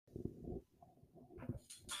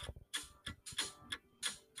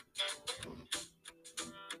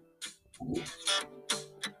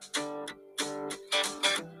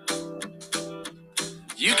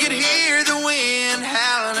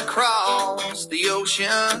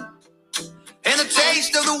ocean. And the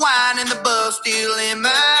taste of the wine and the buzz still in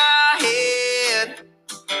my head.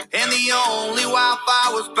 And the only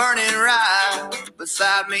wildfire was burning right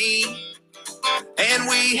beside me. And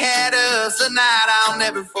we had us a night I'll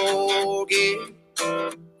never forget.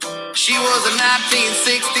 She was a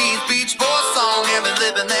 1960s Beach Boys song, and been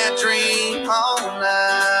living that dream all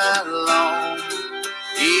night long.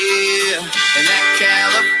 Yeah, and that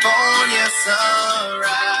California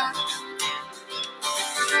sunrise,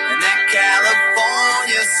 and that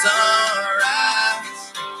California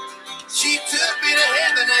sunrise, she took me to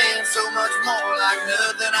heaven and so much more, like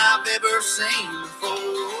nothing I've ever seen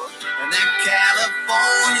before. And that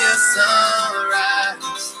California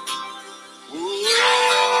sunrise.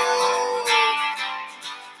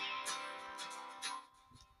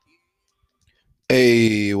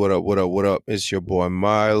 Hey, what up, what up, what up? It's your boy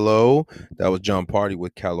Milo. That was John Party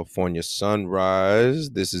with California Sunrise.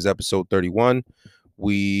 This is episode 31.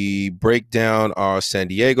 We break down our San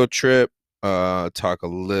Diego trip, talk a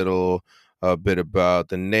little bit about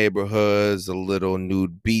the neighborhoods, a little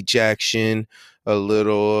nude beach action, a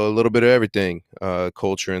little bit of everything,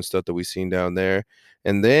 culture and stuff that we've seen down there.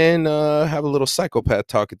 And then have a little psychopath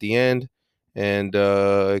talk at the end and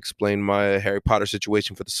explain my Harry Potter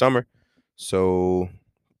situation for the summer. So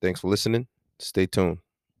thanks for listening. Stay tuned.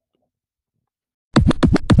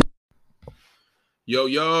 Yo,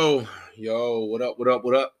 what up, what up,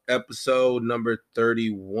 what up? Episode number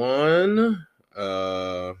 31.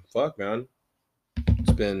 Fuck, man.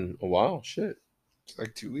 It's been a while. Shit. It's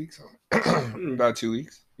like 2 weeks. About 2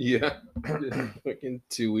 weeks. Yeah. Fucking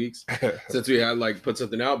 2 weeks since we had put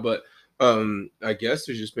something out. But I guess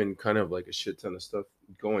there's just been kind of like a shit ton of stuff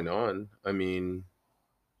going on. I mean,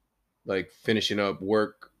 like finishing up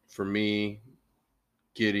work for me,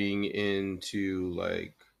 getting into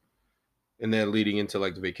and then leading into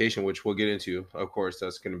the vacation, which we'll get into. Of course,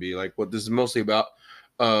 that's going to be what this is mostly about.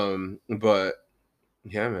 But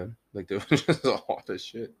yeah, man, there was just a lot of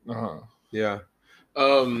shit. Yeah.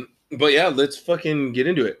 But yeah, let's fucking get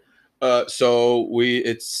into it. So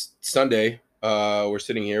it's Sunday. We're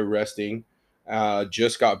sitting here resting.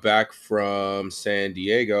 Just got back from San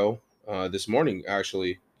Diego this morning,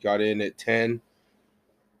 actually. Got in at 10.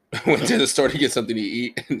 Went to the store to get something to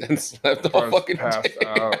eat and then slept all fucking passed day.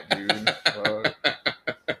 out, dude.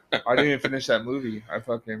 I didn't even finish that movie. I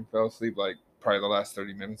fucking fell asleep probably the last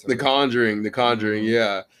 30 minutes. The Conjuring,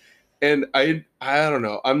 yeah. And I don't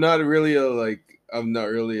know. I'm not really a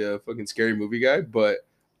fucking scary movie guy, but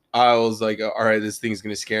I was like, all right, this thing's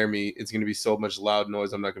gonna scare me. It's gonna be so much loud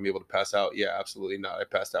noise. I'm not gonna be able to pass out. Yeah, absolutely not. I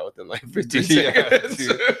passed out within 15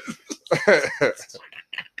 seconds.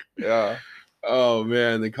 Yeah. Oh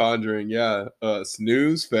man, The Conjuring, yeah.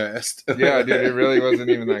 Snooze fest. Yeah, dude, it really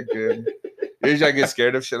wasn't even that good. Usually I get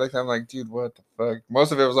scared of shit like that. I'm like, dude, what the fuck?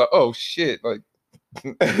 Most of it was like, oh shit, fuck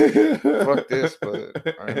this, but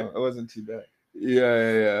I don't know, it wasn't too bad.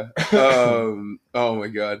 Yeah. Oh my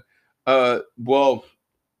god. Well,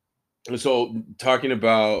 so talking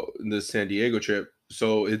about the San Diego trip,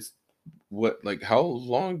 so it's how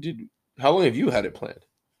long have you had it planned?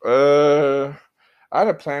 I had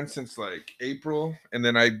a plan since April, and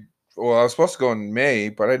then I was supposed to go in May,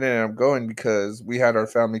 but I didn't end up going because we had our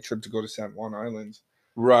family trip to go to San Juan Islands.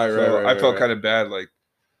 Right. I felt kind of bad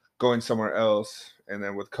going somewhere else, and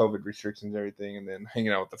then with COVID restrictions and everything, and then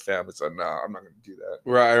hanging out with the family. So I'm not going to do that.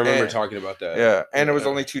 Right, I remember talking about that. Yeah, and it was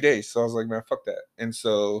only 2 days, so I was like, man, fuck that. And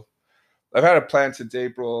so I've had a plan since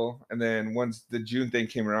April, and then once the June thing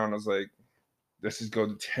came around, I was like, let's just go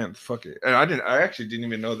the 10th. Fuck it. And I actually didn't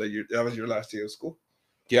even know that was your last day of school.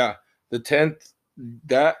 Yeah, the 10th.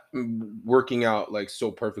 That working out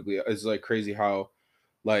so perfectly is crazy how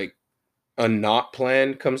a not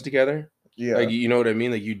plan comes together. Yeah, you know what I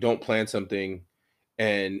mean. You don't plan something,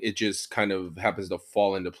 and it just kind of happens to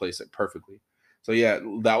fall into place perfectly. So yeah,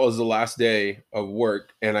 that was the last day of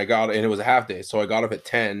work, and it was a half day, so I got up at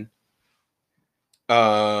 10.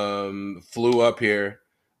 Flew up here,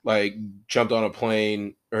 jumped on a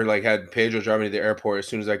plane, or had Pedro drive me to the airport as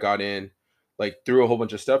soon as I got in. Threw a whole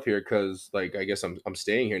bunch of stuff here because I guess I'm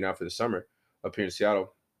staying here now for the summer up here in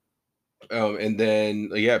Seattle. And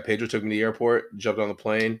then Pedro took me to the airport, jumped on the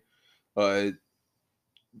plane,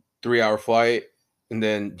 3-hour flight, and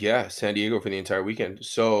then San Diego for the entire weekend.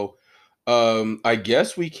 So I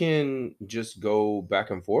guess we can just go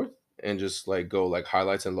back and forth and just go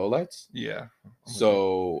highlights and lowlights. Yeah.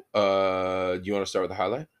 So do you want to start with the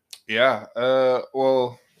highlight? Yeah.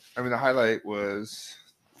 Well, I mean, the highlight was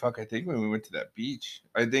I think when we went to that beach.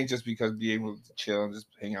 I think just because being able to chill and just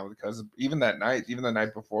hang out with the cousins, even the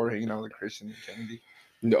night before, hanging out with Christian and Kennedy.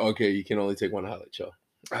 No, okay, you can only take one highlight, chill.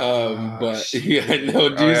 But shit. yeah, no,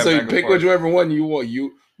 dude. Oh, yeah, So you back and pick forth. whichever one you want.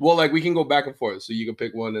 Like we can go back and forth. So you can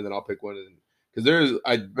pick one, and then I'll pick one, and because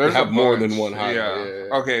There's have a more than bunch. one highlight. Yeah.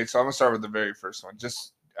 Yeah. Okay, so I'm gonna start with the very first one.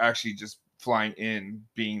 Just flying in,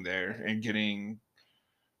 being there, and getting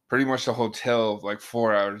pretty much the hotel like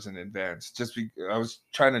 4 hours in advance. I was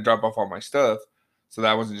trying to drop off all my stuff, so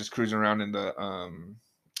that I wasn't just cruising around in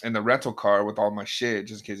the rental car with all my shit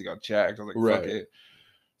just in case it got jacked. I was like, fuck Right. it.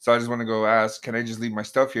 So I just want to go ask, can I just leave my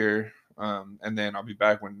stuff here, and then I'll be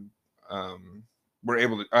back when I'm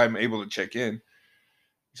able to check in.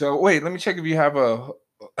 So wait, let me check if you have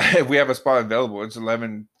if we have a spot available. It's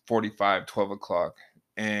 11:45, 12 o'clock.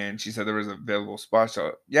 And she said there was an available spot.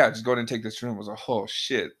 So yeah, just go ahead and take this room. I was like, oh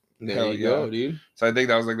shit. There Hell you yeah. go, dude. So I think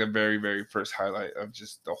that was like the very, very first highlight of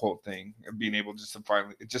just the whole thing of being able just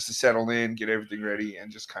to settle in, get everything ready,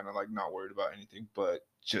 and just kind of like not worried about anything but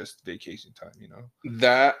just vacation time, you know?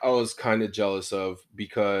 That I was kind of jealous of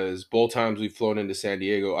because both times we've flown into San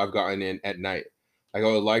Diego, I've gotten in at night. Like I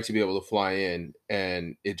would like to be able to fly in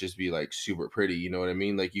and it just be like super pretty. You know what I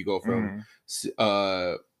mean? Like you go from,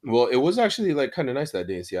 well, it was actually like kind of nice that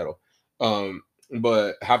day in Seattle.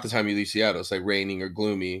 But half the time you leave Seattle, it's like raining or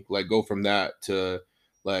gloomy. Like go from that to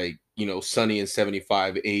like, sunny and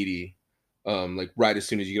 75, 80, like right as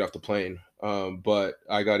soon as you get off the plane. But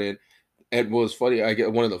I got in. And what was funny, I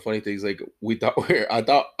get one of the funny things, like I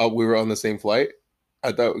thought we were on the same flight.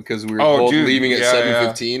 I thought because we were both leaving at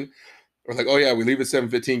 7:15. We're like, oh yeah, we leave at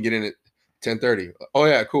 7:15, get in at 10:30. Oh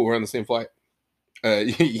yeah, cool, we're on the same flight.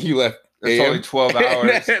 You left. It's only 12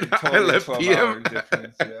 hours. I left 12 PM. hour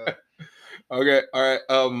difference. Yeah. Okay, all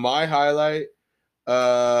right. My highlight.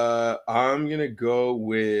 I'm gonna go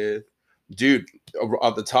with, dude,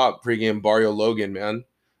 off the top, freaking Barrio Logan, man.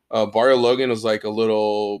 Barrio Logan was like a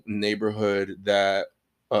little neighborhood that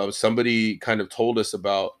somebody kind of told us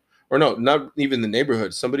about, or no, not even the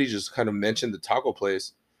neighborhood. Somebody just kind of mentioned the taco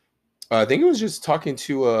place. I think it was just talking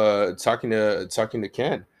to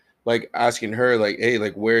Ken, like asking her, like, hey,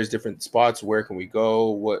 like, where's different spots? Where can we go?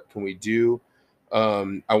 What can we do?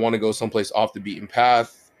 I want to go someplace off the beaten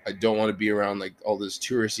path. I don't want to be around like all this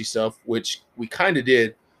touristy stuff, which we kind of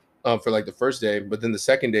did for like the first day, but then the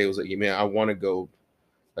second day was like, man, I want to go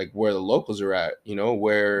like where the locals are at,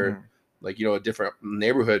 where like, a different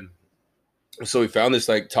neighborhood. So we found this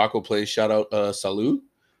like taco place, shout out Salud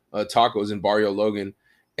Tacos in Barrio Logan.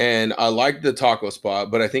 And I liked the taco spot,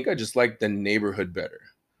 but I think I just liked the neighborhood better.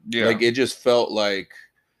 Yeah. Like it just felt like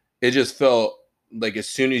as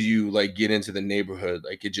soon as you like get into the neighborhood,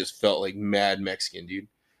 like it just felt like mad Mexican, dude.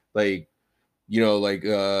 Like,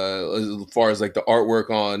 as far as like the artwork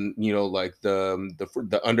on, like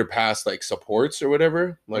the underpass like supports or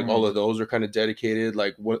whatever, like all of those are kind of dedicated.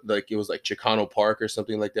 Like it was like Chicano Park or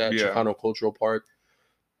something like that, Chicano Cultural Park.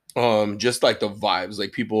 Just like the vibes,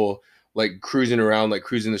 like people like cruising around, like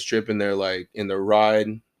cruising the strip in their like in their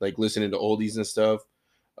ride, like listening to oldies and stuff.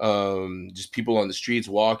 Just people on the streets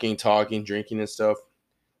walking, talking, drinking and stuff.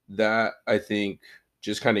 That I think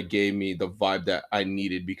just kind of gave me the vibe that I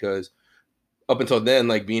needed, because up until then,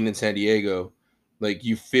 like being in San Diego, like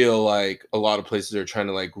you feel like a lot of places are trying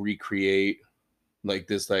to like recreate like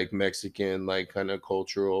this like Mexican like kind of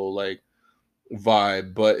cultural like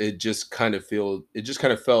vibe, but it just kind of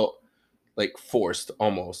felt like forced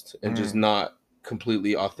almost, and just not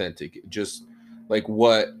completely authentic. Just like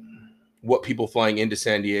what people flying into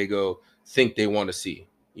San Diego think they want to see,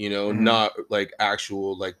 not like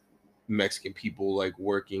actual like Mexican people like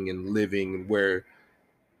working and living where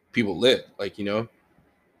people live, like,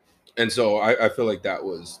 and so I feel like that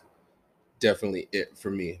was definitely it for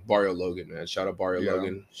me. Barrio Logan, man. Shout out Barrio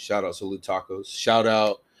Logan. Shout out Salud Tacos. Shout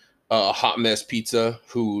out Hot Mess Pizza,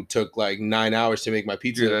 who took like 9 hours to make my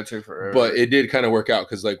pizza. Dude, that took forever. But it did kind of work out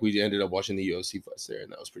because like we ended up watching the UFC fights there,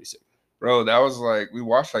 and that was pretty sick. Bro, that was like, we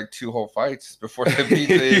watched like 2 whole fights before the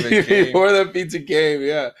pizza even came. Before the pizza came,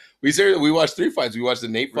 yeah. We watched 3 fights. We watched the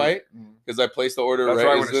Nate fight because I placed the order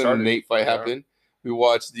right as the Nate fight happened. We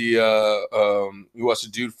watched the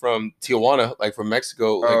dude from Tijuana, like from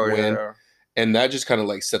Mexico, like win. Yeah. And that just kind of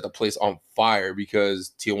like set the place on fire,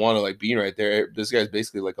 because Tijuana, like being right there, this guy's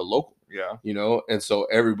basically like a local. Yeah. And so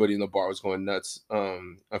everybody in the bar was going nuts.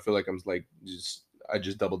 I feel like I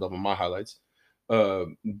just doubled up on my highlights.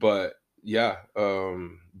 But yeah,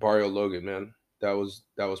 Barrio Logan, man. That was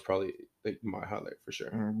probably like my highlight for sure.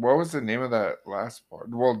 What was the name of that last bar?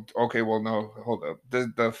 Well, okay, no, hold up.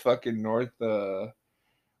 The fucking North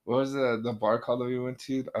what was the bar called that we went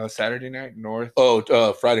to? Saturday night, North.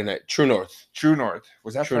 Oh, Friday night, True North. True North.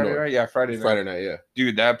 Was that Friday night? Yeah, Friday night. Friday night, yeah.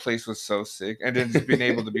 Dude, that place was so sick. And then just being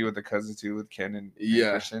able to be with the cousins too, with Ken and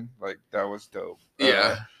Christian, like that was dope.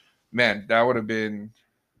 Yeah. Man, that would have been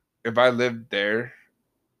if I lived there,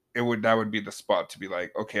 that would be the spot to be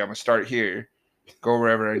like, okay, I'm gonna start here, go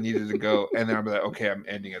wherever I needed to go, and then I'll be like, okay, I'm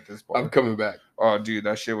ending at this bar. I'm coming back. Oh, dude,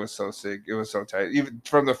 that shit was so sick. It was so tight. Even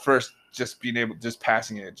from the first, just being able, just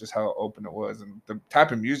passing it, just how open it was, and the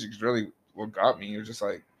type of music is really what got me. It was just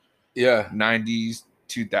like, 90s,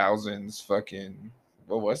 2000s, fucking.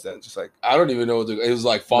 What was that? Just like I don't even know what it was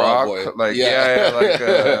like. Fall Out Boy, like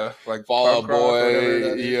like Fall Out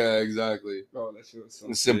Boy, yeah, exactly. Oh, that shit was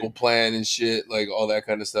so Simple sick. Plan and shit, like all that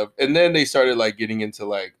kind of stuff. And then they started like getting into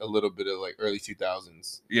like a little bit of like early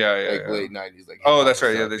 2000s, like late 90s, like oh, that's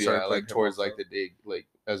right, stuff. they started like towards like the day, like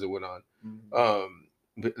as it went on.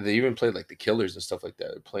 But they even played like the Killers and stuff like that.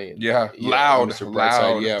 They're playing, loud, Mr.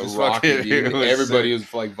 Brightside, rocking, dude. Everybody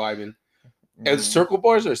was like vibing. And circle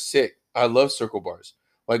bars are sick. I love circle bars.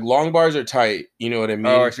 Like long bars are tight, you know what I mean?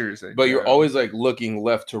 Oh, I see what you're saying. But you're always like looking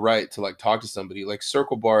left to right to like talk to somebody. Like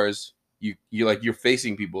circle bars, you like you're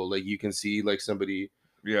facing people. Like you can see like somebody,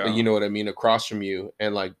 like, you know what I mean, across from you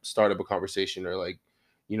and like start up a conversation or like,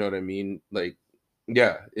 you know what I mean? Like,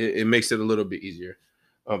 yeah, it makes it a little bit easier.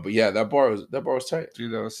 But yeah, that bar was tight.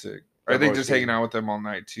 Dude, that was sick. I think just hanging out with them all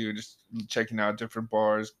night too, just checking out different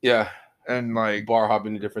bars. Yeah. And like bar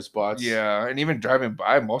hopping to different spots. Yeah, and even driving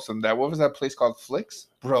by most of them. That what was that place called? Flicks?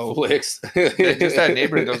 Bro. Flicks. Just that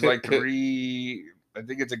neighborhood. There was like 3, I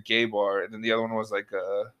think it's a gay bar, and then the other one was like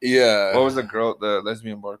a what was the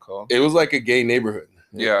lesbian bar called? It was like a gay neighborhood.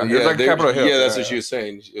 Yeah, it was like Capitol Hill. Yeah, that's what she was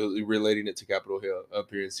saying. Relating it to Capitol Hill up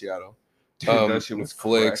here in Seattle. Dude, that shit was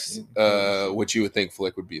Flicks. What you would think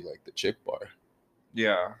Flick would be like the chick bar.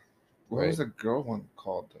 Yeah. What was the girl one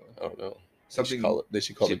called though? I don't know. Something they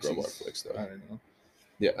should call it girl bar Flicks though. I don't know.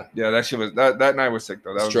 Yeah, that shit was that night was sick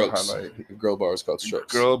though. That Strokes. was the highlight. Girl bar was called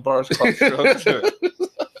Strokes. Girl bars called Strokes.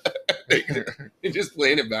 You're just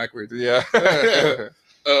playing it backwards. Yeah.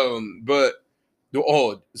 But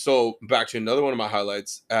so back to another one of my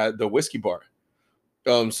highlights at the whiskey bar.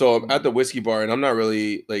 So I'm at the whiskey bar, and I'm not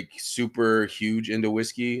really like super huge into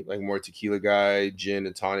whiskey, like more tequila guy, gin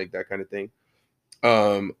and tonic, that kind of thing.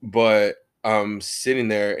 But I'm sitting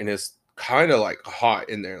there, and it's kind of like hot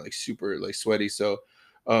in there, like super like sweaty. So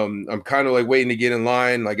I'm kind of like waiting to get in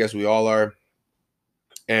line. I guess we all are.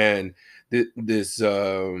 And I'm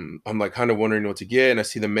like kind of wondering what to get, and I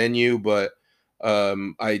see the menu, but I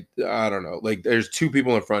don't know. Like there's 2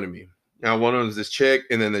 people in front of me. Now one of them is this chick,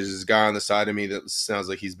 and then there's this guy on the side of me that sounds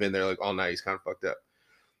like he's been there like all night. He's kind of fucked up.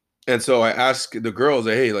 And so I ask the girls,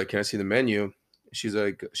 like, hey, like, can I see the menu? She's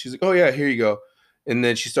like, oh yeah, here you go. And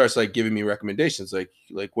then she starts like giving me recommendations, like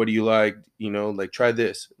what do you like? You know, like try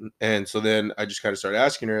this. And so then I just kind of started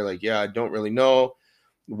asking her, like, yeah, I don't really know.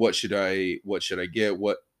 What should I get?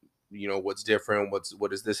 What, you know, what's different?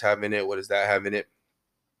 What does this have in it? What does that have in it?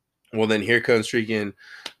 Well, then here comes freaking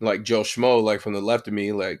like Joe Schmo, like from the left of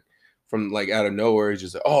me, like from like out of nowhere. He's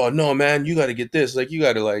just like, oh no, man, you got to get this. Like you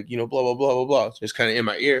got to like, you know, blah, blah, blah, blah, blah. Just kind of in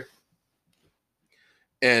my ear.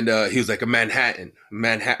 And he was like a Manhattan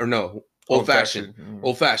or no, old fashioned.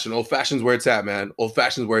 Old fashioned's where it's at, man. Old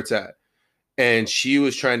fashioned's where it's at. And she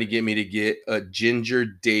was trying to get me to get a ginger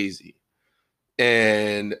daisy.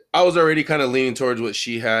 And I was already kind of leaning towards what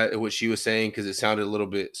she was saying, because it sounded a little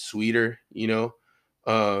bit sweeter, you know.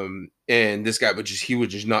 And this guy he would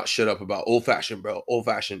just not shut up about old fashioned, bro. Old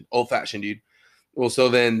fashioned, dude. Well, so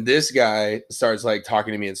then this guy starts like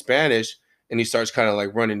talking to me in Spanish, and he starts kind of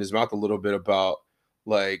like running his mouth a little bit about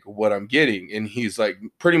like what I'm getting. And he's like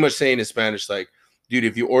pretty much saying in Spanish, like, dude,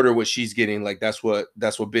 if you order what she's getting, like that's what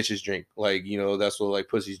bitches drink. Like, you know, that's what like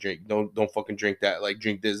pussies drink. Don't fucking drink that. Like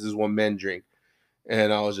drink this. This is what men drink.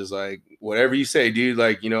 And I was just like, whatever you say, dude.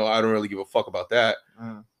 Like, you know, I don't really give a fuck about that.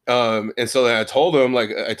 And so then I told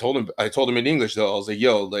him in English though. I was like,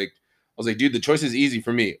 yo, like, dude, the choice is easy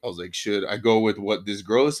for me. I was like, should I go with what this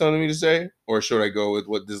girl is telling me to say, or should I go with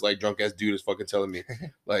what this like drunk ass dude is fucking telling me?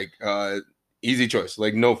 Like, easy choice,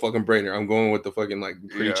 like no fucking brainer. I'm going with the fucking like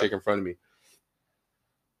pretty chick in front of me.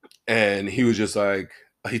 And he was just like,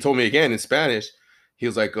 he told me again in Spanish. He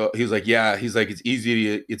was like, yeah. He's like, it's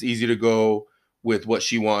easy to go with what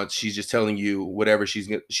she wants. She's just telling you whatever she's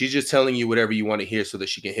just telling you whatever you want to hear so that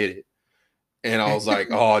she can hit it. And I was like,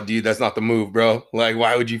 oh, dude, that's not the move, bro. Like,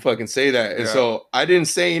 why would you fucking say that? And so I didn't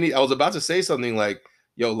say any. I was about to say something like,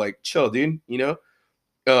 yo, like, chill, dude, you know?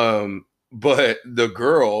 But the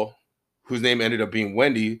girl, whose name ended up being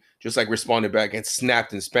Wendy, just like responded back and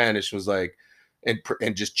snapped in Spanish, was like,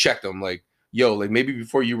 and just checked them, like, yo, like maybe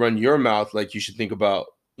before you run your mouth, like you should think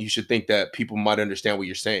that people might understand what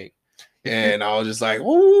you're saying. And I was just like,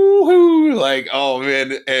 woo, like, oh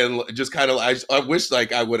man. And just kind of, I wish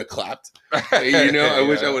like I would have clapped, you know, I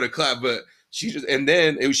wish I would have clapped, but And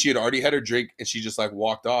then she had already had her drink, and she just like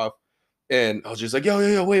walked off, and I was just like,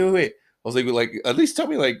 yo, wait. I was like, at least tell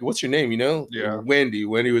me like, what's your name? You know, Yeah. Wendy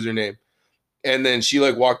was her name. And then she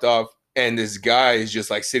like walked off, and this guy is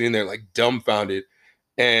just like sitting there like dumbfounded.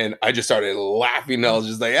 And I just started laughing. I was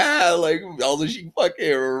just like, like, although she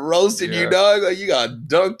fucking roasted you, dog. Like, you got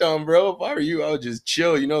dunked on, bro. If I were you, I would just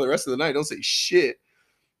chill, you know, the rest of the night. Don't say shit.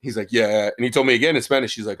 He's like, yeah. And he told me again in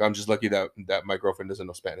Spanish. She's like, I'm just lucky that my girlfagirlfriend doesn't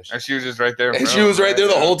know Spanish. And she was just right there. And she was right there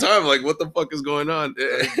the whole time. Like, what the fuck is going on?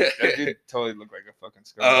 That dude totally looked like a fucking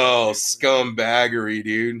scumbag. Oh, scumbaggery,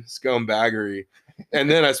 dude. Scumbaggery. And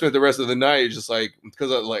then I spent the rest of the night just like,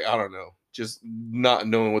 because I don't know, just not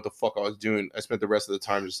knowing what the fuck I was doing. I spent the rest of the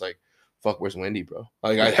time just like, fuck, where's Wendy, bro?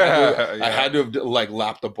 Like I had to have like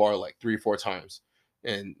lapped the bar like 3-4 times.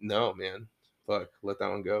 And no, man, fuck, let that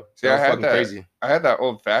one go. See, I had that crazy. I had that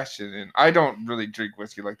old fashioned, and I don't really drink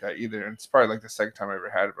whiskey like that either. And it's probably like the second time I ever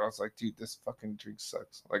had it, but I was like, dude, this fucking drink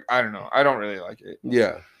sucks. Like, I don't know. I don't really like it.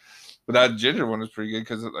 Yeah. But that ginger one was pretty good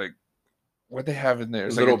because it like, what they have in there?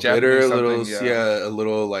 It's a little like bitter, a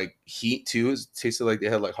little like heat too. It tasted like they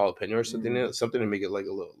had like jalapeno or something in it, something to make it like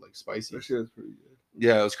a little like spicy. That shit was pretty good.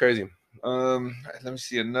 Yeah, it was crazy. Let me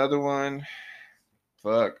see another one.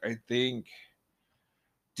 Fuck, I think,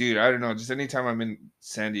 dude, I don't know. Just anytime I'm in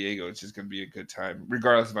San Diego, it's just gonna be a good time,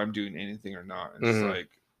 regardless if I'm doing anything or not. It's like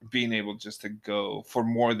being able just to go for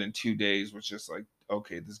more than 2 days was just like,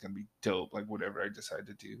 okay, this is gonna be dope. Like whatever I decide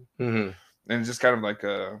to do, and it's just kind of like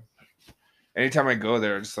anytime I go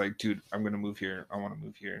there, I'm just like, dude, I'm going to move here. I want to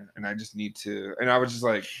move here. And I just need to. And I was just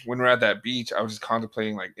like, when we're at that beach, I was just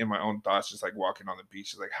contemplating, like, in my own thoughts, just like walking on the beach,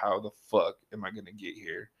 just like, how the fuck am I going to get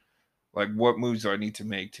here? Like, what moves do I need to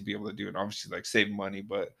make to be able to do it? And obviously, like, save money,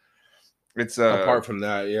 but it's apart from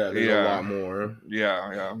that, there's a lot more.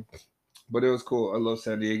 Yeah. But it was cool. I love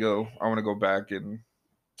San Diego. I want to go back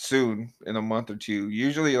soon, in a month or two.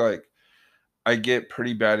 Usually, like, I get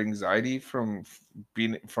pretty bad anxiety from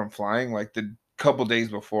flying. Like the couple days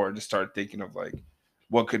before, I just started thinking of like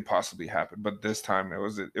what could possibly happen. But this time it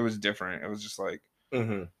was different. It was just like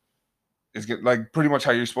it's like pretty much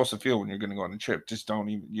how you're supposed to feel when you're gonna go on a trip. Just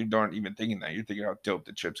you aren't even thinking that. You're thinking how dope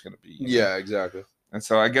the trip's gonna be. Yeah, exactly. And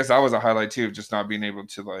so I guess that was a highlight too, of just not being able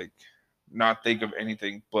to like not think of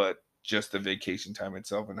anything but just the vacation time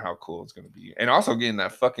itself and how cool it's gonna be. And also getting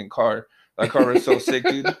that fucking car. That car was so sick,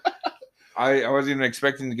 dude. I wasn't even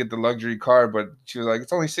expecting to get the luxury car, but she was like,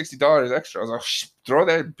 it's only $60 extra. I was like, throw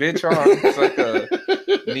that bitch on. It's like a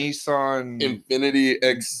Nissan Infiniti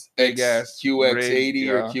QX80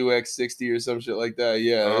 or QX60 or some shit like that.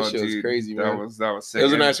 Yeah, that shit was crazy, man. That was sick. It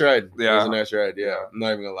was a nice ride. Yeah. It was a nice ride. Yeah. I'm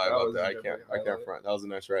not even gonna lie about that. I can't front. That was a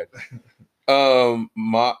nice ride. I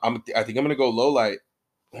think I'm gonna go low light.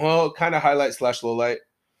 Well, kind of highlight / low light.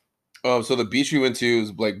 So the beach we went to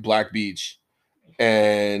is like Black Beach.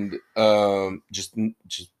 And just the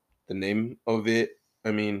name of it.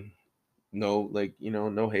 I mean, no, like, you know,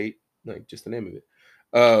 no hate, like just the name of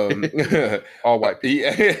it. All white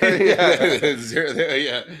people. Yeah.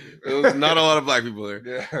 There was not a lot of black people there.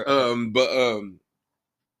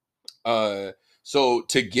 Yeah. So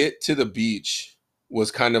to get to the beach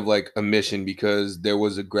was kind of like a mission because there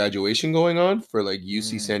was a graduation going on for like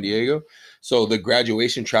UC San Diego. So the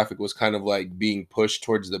graduation traffic was kind of like being pushed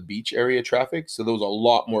towards the beach area traffic. So there was a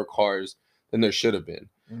lot more cars than there should have been.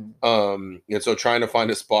 And so trying to find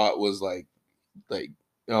a spot was like,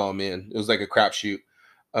 oh man, it was like a crapshoot.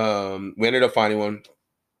 We ended up finding one.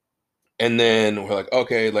 And then we're like,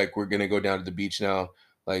 okay, like we're going to go down to the beach now.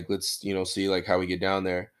 Like, let's, you know, see like how we get down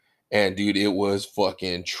there. And dude, it was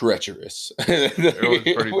fucking treacherous. It was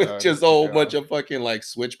pretty with bad. Just a whole bunch of fucking like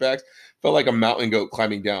switchbacks. Felt like a mountain goat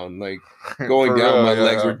climbing down. Like going down, my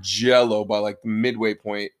legs were jello by like the midway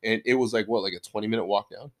point, and it was like what, like a 20-minute walk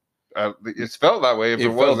down. It felt that way. If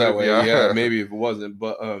it felt that way, yeah, maybe if it wasn't.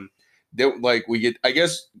 But like we get. I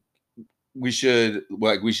guess we should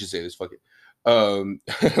say this. Fuck it.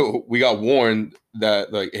 We got warned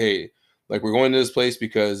that like, hey, like we're going to this place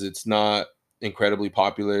because it's not incredibly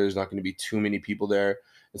popular. There's not going to be too many people there.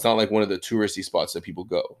 It's not like one of the touristy spots that people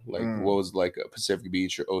go. Like what was like a Pacific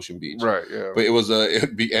Beach or Ocean Beach, right? Yeah. But it was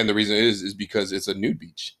and the reason is because it's a nude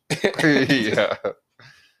beach. Yeah.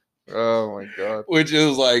 Oh my god. Which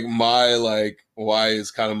is like my like why is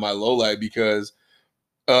kind of my low light because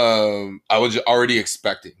I was already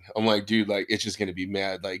expecting. I'm like, dude, like it's just gonna be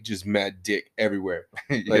mad, like just mad dick everywhere,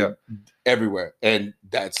 like everywhere, and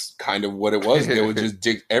that's kind of what it was. There was just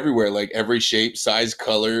dick everywhere, like every shape, size,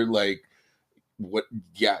 color, like. What?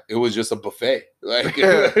 Yeah, it was just a buffet. Like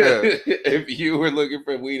if you were looking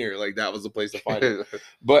for wiener, like that was the place to find it.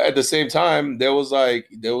 But at the same time, there was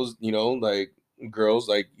you know like girls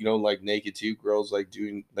like, you know, like naked too, girls like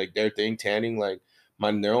doing like their thing, tanning, like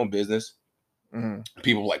minding their own business.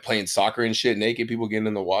 People like playing soccer and shit naked, people getting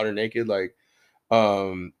in the water naked, like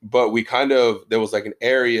but we kind of, there was like an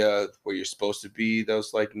area where you're supposed to be that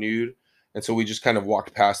was like nude, and so we just kind of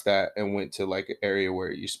walked past that and went to like an area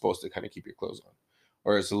where you're supposed to kind of keep your clothes on,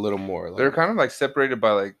 or it's a little more like, they're kind of like separated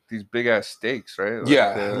by like these big ass stakes, right? Like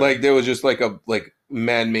yeah, like there was just like a like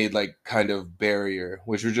man-made like kind of barrier,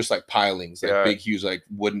 which were just like pilings, like big huge like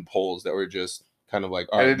wooden poles that were just kind of like,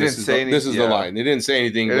 all right, this is the line. They didn't say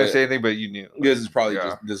anything. It didn't say anything, but you knew. Like, this is probably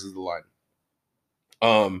just, this is the line.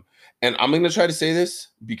 And I'm gonna try to say this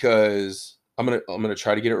because I'm gonna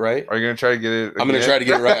try to get it right. Are you gonna try to get it? I'm gonna try to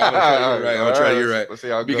get it right. I'm gonna try to get it right. Let's see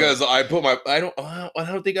how it because goes. I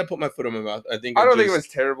don't think I put my foot on my mouth. I don't think it was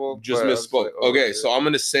terrible. Just misspoke. Like, okay, so I'm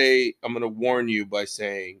gonna warn you by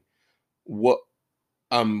saying what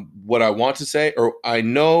I want to say, or I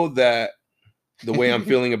know that the way I'm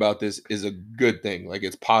feeling about this is a good thing. Like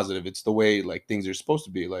it's positive. It's the way like things are supposed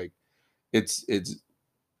to be. Like it's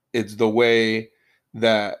the way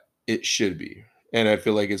that it should be. And I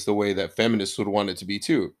feel like it's the way that feminists would want it to be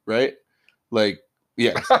too, right? Like,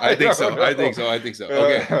 yes, I think so. I think so.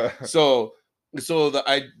 Okay. So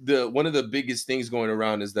the one of the biggest things going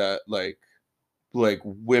around is that like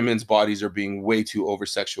women's bodies are being way too over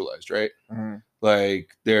sexualized, right? Like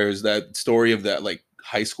there's that story of that like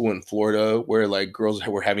high school in Florida where like girls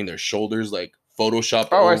were having their shoulders like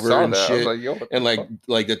photoshopped over and shit. I was like, and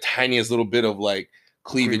like the tiniest little bit of like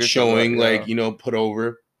cleavage showing, like, you know, put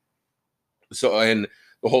over. So, and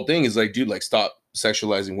the whole thing is like, dude, like stop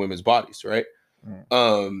sexualizing women's bodies, right?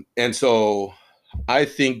 And so I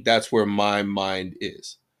think that's where my mind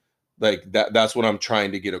is. Like that's what I'm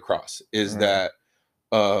trying to get across is that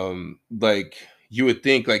like you would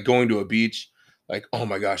think like going to a beach, like, oh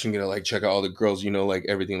my gosh, I'm gonna like check out all the girls, you know, like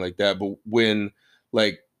everything like that. But when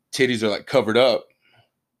like titties are like covered up,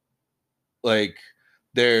 like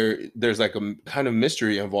there's like a kind of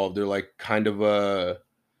mystery involved. They're like kind of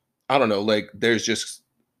I don't know, like there's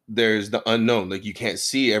the unknown, like you can't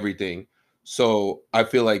see everything. So I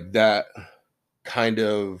feel like that kind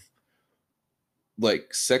of like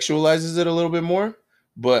sexualizes it a little bit more.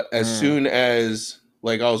 But as soon as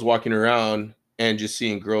like I was walking around and just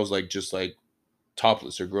seeing girls like just like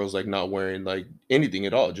topless, or girls like not wearing like anything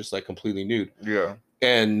at all, just like completely nude. Yeah.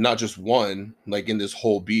 And not just one, like in this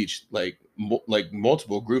whole beach, like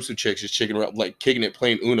multiple groups of chicks just kicking around, like kicking it,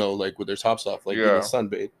 playing Uno, like with their tops off, like in the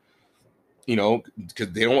sunbathe. You know, because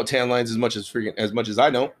they don't want tan lines as much as I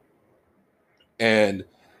don't. And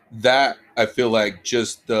that I feel like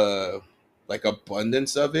just the like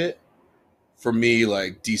abundance of it for me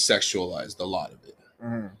like desexualized a lot of it.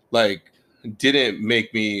 Like didn't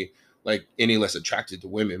make me like any less attracted to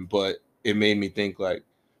women, but it made me think like,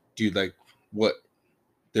 dude, like what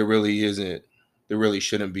there really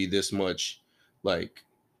shouldn't be this much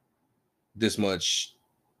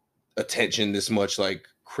attention, this much like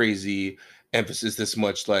crazy emphasis, this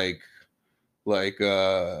much like I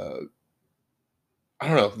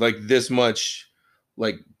don't know, like this much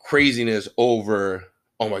like craziness over,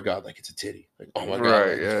 oh my god, like it's a titty, like oh my god,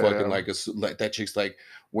 like it's fucking like a, like that chick's like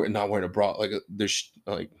we're not wearing a bra, like there's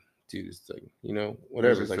like, dude, it's like, you know,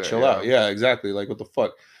 whatever, it's like chill out. Yeah, exactly. Like what the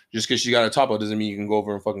fuck? Just because she got a top out doesn't mean you can go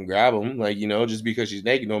over and fucking grab them. Like, you know, just because she's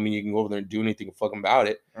naked don't mean you can go over there and do anything fucking about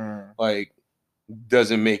it. Like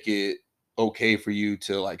doesn't make it okay for you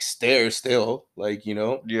to like stare still, like, you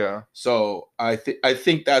know. Yeah. So I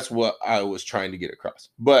think that's what I was trying to get across.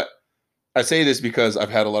 But I say this because I've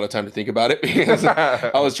had a lot of time to think about it, because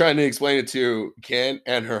I was trying to explain it to Ken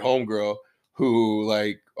and her homegirl, who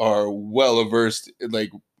like are well versed,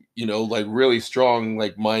 like, you know, like really strong,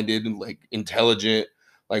 like minded and like intelligent,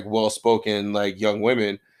 like well spoken, like young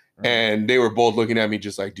women. And they were both looking at me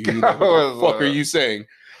just like, dude, like, what the fuck are you saying?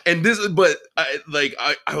 And this, but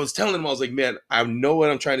I was telling them, I was like, man, I know what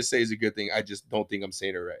I'm trying to say is a good thing. I just don't think I'm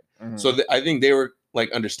saying it right. So I think they were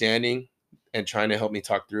like understanding and trying to help me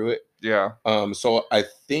talk through it. Yeah. So I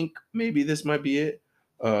think maybe this might be it.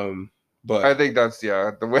 But I think that's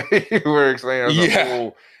the way you were explaining. I was like,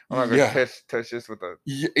 oh, I'm not gonna touch this with a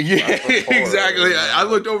exactly. I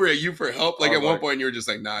looked over at you for help. Like at one point, you were just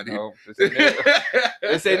like, nah, dude. No,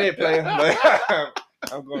 this ain't it, player.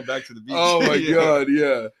 I'm going back to the beach. Oh my god,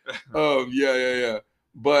 yeah. Yeah.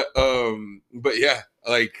 But yeah,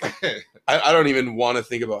 like I don't even want to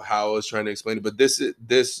think about how I was trying to explain it. But this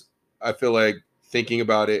I feel like thinking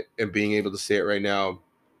about it and being able to say it right now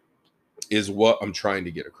is what I'm trying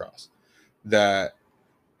to get across. That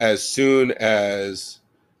as soon as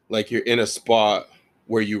like you're in a spot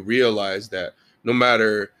where you realize that no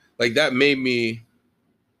matter, like that made me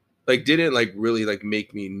like didn't like really like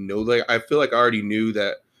make me know. Like I feel like I already knew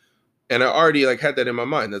that, and I already like had that in my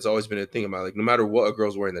mind. That's always been a thing about like no matter what a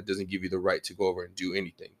girl's wearing, that doesn't give you the right to go over and do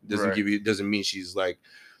anything. Doesn't mean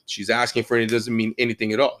she's asking for it. It doesn't mean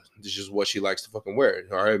anything at all. It's just what she likes to fucking wear.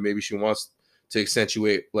 All right, maybe she wants to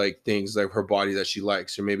accentuate like things like her body that she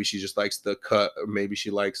likes, or maybe she just likes the cut, or maybe she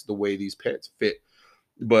likes the way these pants fit.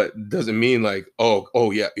 But doesn't mean like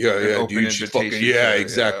oh yeah, dude, she's fucking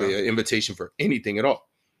exactly an invitation for anything at all.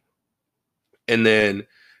 And then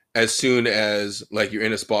as soon as like you're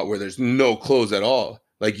in a spot where there's no clothes at all,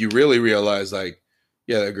 like you really realize like,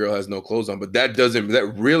 yeah, that girl has no clothes on. But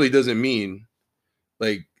that really doesn't mean,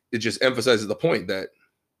 like, it just emphasizes the point that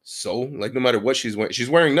like no matter what she's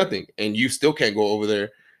wearing nothing, and you still can't go over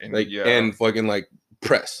there and fucking like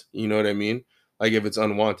press, you know what I mean? Like if it's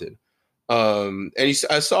unwanted. And I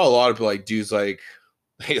saw a lot of like dudes like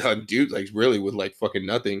really with like fucking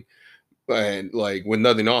nothing, and like with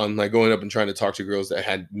nothing on, like going up and trying to talk to girls that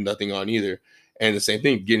had nothing on either, and the same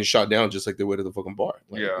thing, getting shot down just like they would at the fucking bar.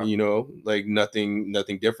 Like, you know, like nothing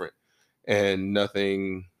different, and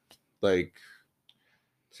nothing like.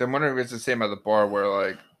 So I'm wondering if it's the same at the bar where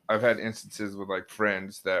like I've had instances with like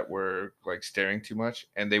friends that were like staring too much,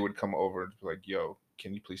 and they would come over and be like, "Yo,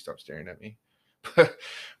 can you please stop staring at me?"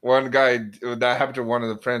 One guy, that happened to one of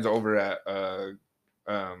the friends over at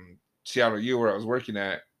Seattle U where I was working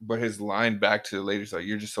at, but his line back to the ladies like,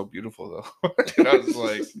 "You're just so beautiful though." And I was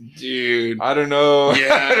like, dude, I don't know.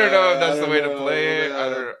 Yeah, I don't know if that's the way to play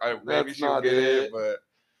it. Maybe she'll get it, but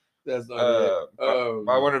that's not it.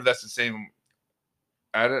 I wonder if that's the same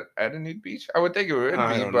at a nude beach. I would think it would be,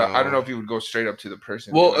 but I don't know if you would go straight up to the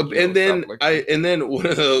person. Well, like, and then one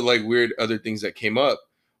of the like weird other things that came up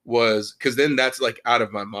was because then that's like out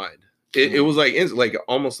of my mind. It was like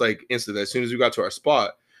almost like instant. As soon as we got to our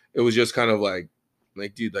spot, it was just kind of like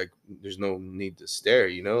dude, like there's no need to stare,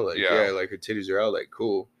 you know? Like like her titties are out, like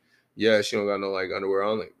cool. Yeah, she don't got no like underwear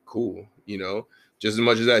on, like cool, you know? Just as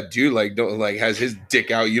much as that dude like don't like has his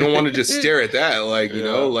dick out, you don't want to just stare at that, like you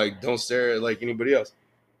know, like don't stare at like anybody else.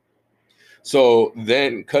 So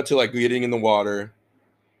then cut to like getting in the water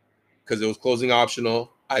because it was clothing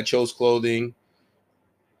optional. I chose clothing.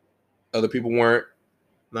 Other people weren't.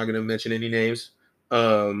 I'm not gonna mention any names.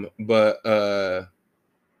 But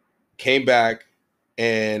came back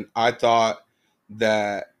and I thought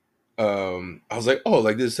that I was like, oh,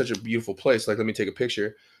 like this is such a beautiful place. Like, let me take a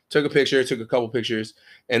picture. Took a picture, took a couple pictures,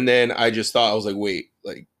 and then I just thought, I was like, wait,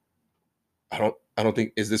 like I don't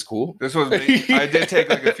think, is this cool? This was me. I did take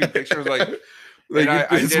like a few pictures, like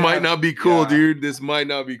this might not be cool, dude. This might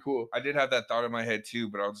not be cool. I did have that thought in my head too,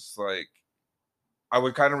 but I was just like, I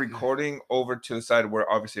was kind of recording over to the side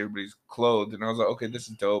where obviously everybody's clothed, and I was like, okay, this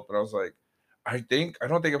is dope. But I was like, I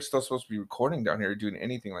don't think I'm still supposed to be recording down here or doing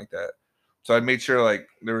anything like that. So I made sure like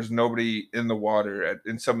there was nobody in the water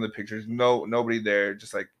in some of the pictures, nobody there,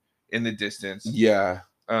 just like in the distance. Yeah.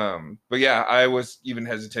 But yeah, I was even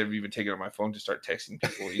hesitant of even taking on my phone to start texting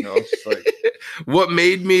people, you know. Just like what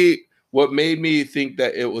made me think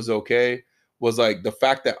that it was okay was like the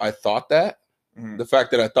fact that I thought that, the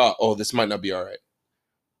fact that I thought, oh, this might not be all right,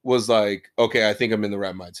 was like, okay, I think I'm in the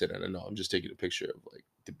right mindset, and I know I'm just taking a picture of like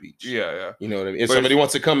the beach. Yeah. You know what I mean? If somebody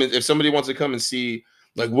wants to come and see,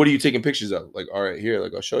 like, what are you taking pictures of? Like, all right, here,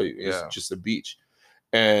 like I'll show you. It's just a beach.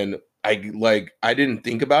 And I didn't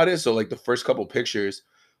think about it. So like the first couple pictures,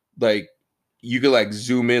 like you could like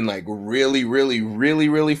zoom in like really, really, really,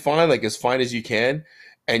 really fine, like as fine as you can.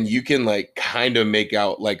 And you can like kind of make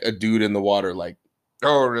out like a dude in the water, like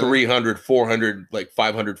 300, 400, like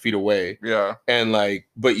 500 feet away. Yeah. And like,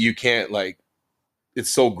 but you can't like,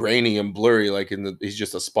 it's so grainy and blurry. Like he's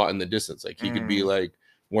just a spot in the distance. Like he could be like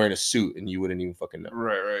wearing a suit and you wouldn't even fucking know.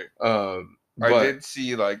 Right. But I did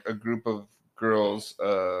see like a group of girls,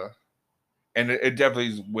 and it definitely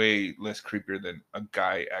is way less creepier than a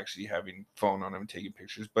guy actually having phone on him taking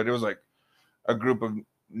pictures. But it was like a group of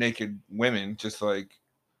naked women just like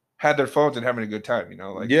had their phones and having a good time, you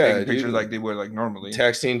know, like taking pictures like they would like normally,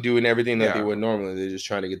 texting, doing everything that they would normally. They're just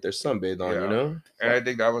trying to get their sunbathed on, you know. And I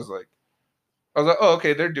think that was like, I was like, oh,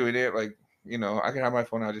 okay, they're doing it. Like, you know, I can have my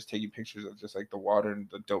phone out just taking pictures of just like the water and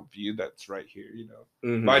the dope view that's right here, you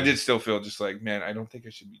know. But I did still feel just like, man, I don't think I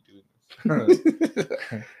should be doing this.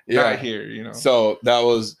 Not here, you know. So that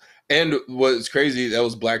was, and what's crazy, that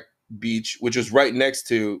was Black Beach, which was right next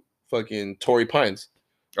to fucking Torrey Pines.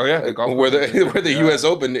 Oh yeah, where the US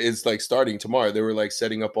Open is like starting tomorrow. They were like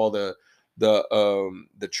setting up all the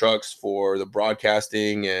trucks for the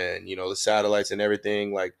broadcasting and, you know, the satellites and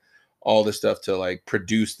everything, like all the stuff to like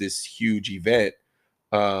produce this huge event.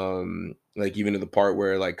 Like even to the part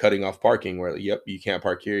where like cutting off parking, where you can't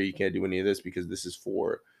park here, you can't do any of this because this is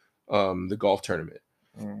for the golf tournament.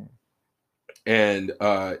 Mm. And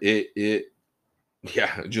it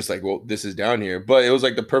yeah, just like, well, this is down here. But it was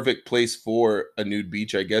like the perfect place for a nude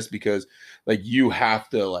beach, I guess, because like you have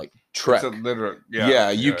to like trek. It's a literal,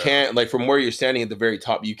 You can't like from where you're standing at the very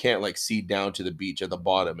top, you can't like see down to the beach at the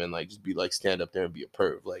bottom and like just be like stand up there and be a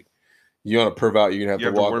perv. Like you want to perv out, you're gonna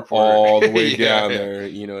have to walk all the way down there,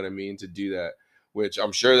 you know what I mean, to do that. Which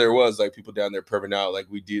I'm sure there was like people down there perving out. Like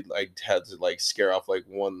we did like had to like scare off like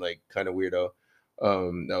one like kind of weirdo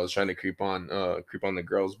that was trying to creep on the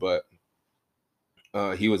girls, but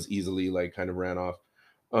he was easily like kind of ran off.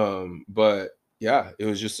 But yeah, it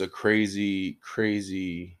was just a crazy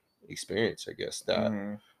experience, I guess.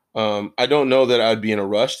 That I don't know that I'd be in a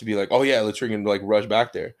rush to be like, oh yeah, let's freaking like rush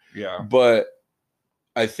back there. Yeah. But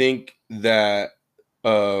I think that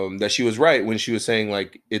that she was right when she was saying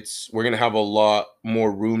like we're gonna have a lot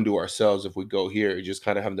more room to ourselves if we go here. You just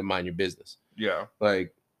kind of have to mind your business. Yeah.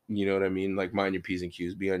 Like, you know what I mean? Like mind your P's and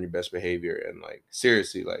Q's, be on your best behavior, and like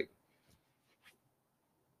seriously, like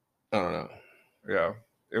I don't know. Yeah.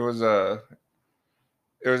 It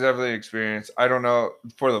was definitely an experience. I don't know,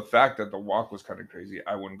 for the fact that the walk was kind of crazy,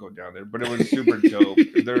 I wouldn't go down there, but it was super dope.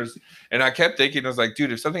 And I kept thinking, I was like,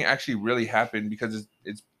 dude, if something actually really happened, because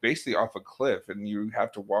it's basically off a cliff and you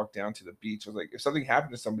have to walk down to the beach. I was like, if something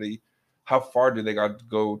happened to somebody, how far do they got to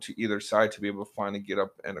go to either side to be able to finally get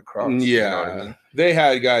up and across? Yeah. You know what I mean? They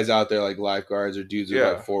had guys out there like lifeguards or dudes with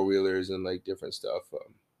Yeah. like four-wheelers and like different stuff.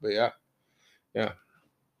 But yeah.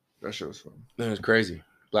 That shit was fun. It was crazy.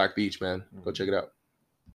 Black Beach, man. Go check it out.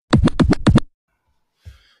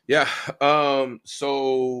 Yeah.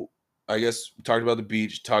 So I guess we talked about the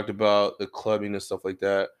beach, talked about the clubbing and stuff like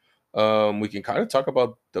that. We can kind of talk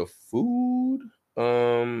about the food,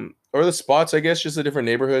 or the spots, I guess, just the different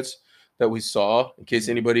neighborhoods that we saw, in case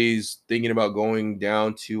anybody's thinking about going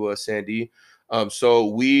down to Sandy.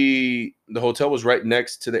 So the hotel was right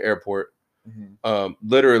next to the airport.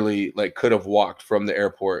 Literally like could have walked from the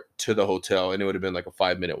airport to the hotel and it would have been like a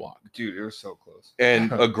 5-minute walk. Dude, it was so close.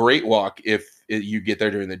 And a great walk if you get there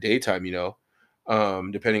during the daytime, you know,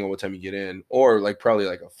 depending on what time you get in, or like probably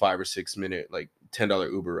like a 5 or 6 minute like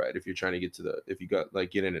 $10 Uber ride if you're trying to get if you got like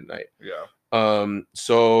get in at night. Yeah.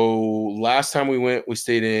 So last time we went, we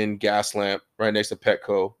stayed in Gaslamp right next to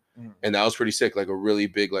Petco, and that was pretty sick, like a really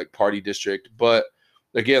big like party district, but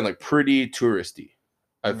again like pretty touristy.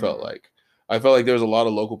 I felt like there was a lot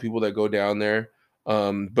of local people that go down there.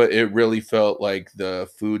 But it really felt like the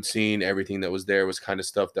food scene, everything that was there was kind of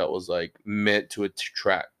stuff that was like meant to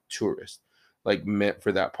attract tourists, like meant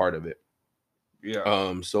for that part of it.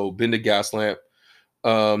 Yeah. So been to Gaslamp.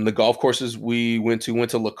 The golf courses we went to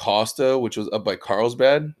La Costa, which was up by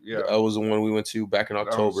Carlsbad. Yeah. That was the one we went to back in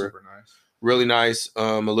October. Super nice. Really nice.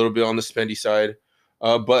 A little bit on the spendy side.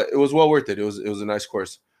 But it was well worth it. It was a nice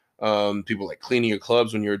course. People like cleaning your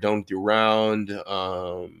clubs when you're done with your round,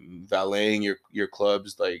 valeting your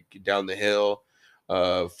clubs like down the hill,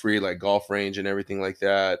 free like golf range and everything like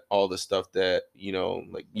that. All the stuff that, you know,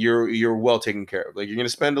 like you're well taken care of. Like you're gonna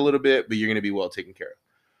spend a little bit, but you're gonna be well taken care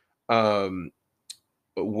of.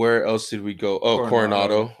 But where else did we go? Oh,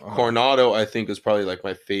 Coronado. Coronado, I think, was probably like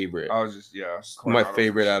my favorite. I was just my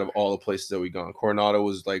favorite out of all the places that we gone. Coronado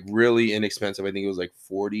was like really inexpensive. I think it was like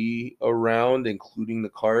 $40 a round, including the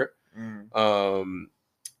cart. And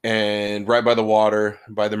right by the water,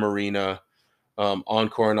 by the marina, on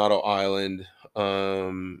Coronado Island.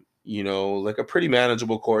 You know, like a pretty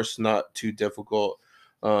manageable course, not too difficult,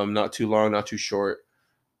 not too long, not too short.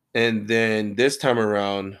 And then this time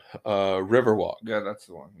around, Riverwalk. Yeah, that's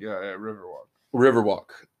the one. Yeah, Riverwalk.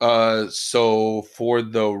 Riverwalk. So for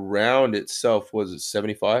the round itself, was it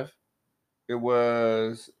 75? It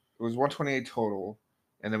was 128 total,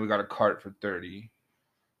 and then we got a cart for 30.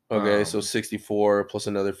 Okay, so 64 plus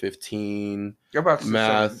another 15. About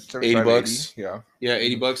math, 80 $80. Yeah,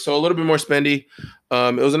 $80. So a little bit more spendy.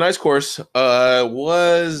 It was a nice course.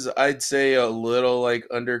 Was, I'd say, a little like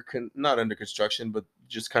not under construction, but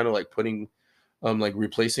just kind of like putting like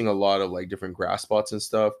replacing a lot of like different grass spots and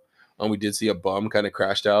stuff. We did see a bum kind of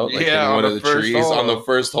crashed out like in one of the trees on the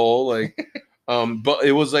first hole, like but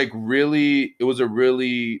it was like really, it was a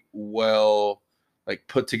really well like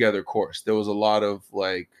put together course. There was a lot of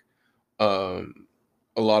like a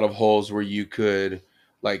lot of holes where you could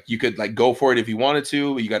go for it if you wanted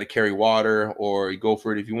to, but you got to carry water, or you go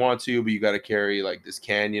for it if you want to, but you got to carry like this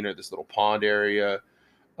canyon or this little pond area.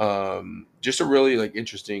 Just a really like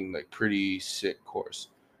interesting, like pretty sick course.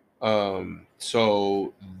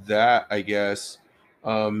 So that, I guess,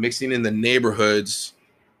 mixing in the neighborhoods,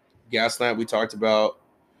 Gaslamp we talked about,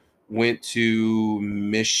 went to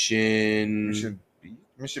Mission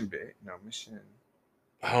Bay. No, Mission.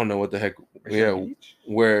 I don't know what the heck. Is that Yeah, beach?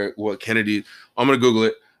 what Kennedy? I'm gonna Google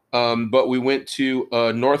it. But we went to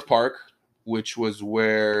North Park, which was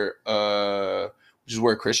which is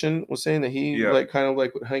where Christian was saying that he Yeah. like kind of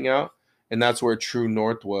like would hang out, and that's where True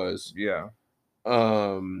North was. Yeah.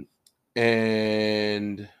 And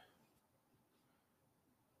and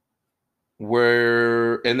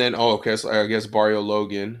then okay, so I guess Barrio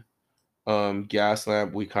Logan,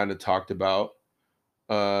 Gaslamp we kind of talked about.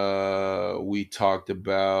 We talked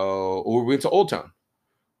about, or we went to Old Town.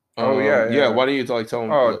 Oh yeah, Yeah. yeah. Why don't you like tell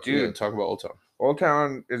them? Oh, Yeah, dude. talk about Old Town. Old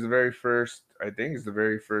Town is the very first. I think is the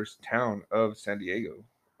very first town of San Diego.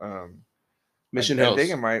 Mission I think Hills.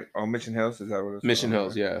 it might. Oh, Mission Hills, is that what it's Mission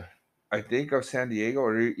called? Hills, yeah. I think of San Diego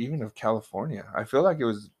or even of California. I feel like it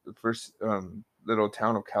was the first little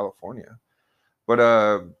town of California. But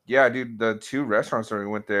yeah, dude, the two restaurants that we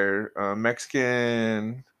went there,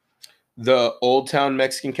 Mexican, The Old Town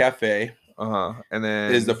Mexican Cafe and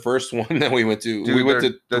then is the first one that we went to. dude, We went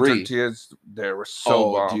to the 3. tortillas there were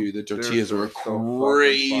so bomb. Dude, the tortillas were so fucking fire.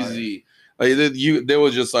 crazy. Like there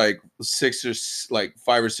was just like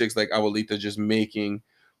 5 or 6 like abuelitas just making,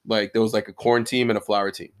 like there was like a corn team and a flour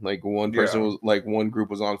team. Like one person was like, one group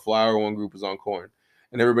was on flour, one group was on corn,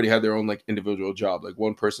 and everybody had their own like individual job. Like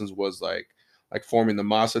one person's was like forming the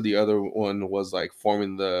masa, the other one was like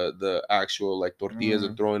forming the actual like tortillas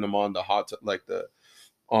and throwing them on the hot the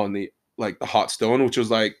hot stone, which was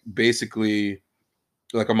like basically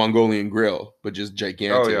like a Mongolian grill, but just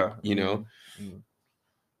gigantic. Oh, yeah. You know. Mm-hmm.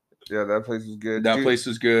 Yeah, that place was good. That place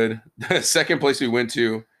was good. The second place we went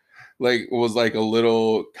to, like, was like a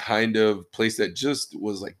little kind of place that just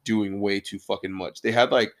was like doing way too fucking much. They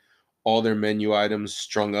had like all their menu items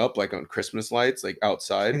strung up like on Christmas lights, like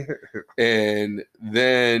outside, and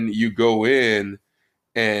then you go in,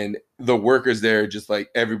 and the workers there just like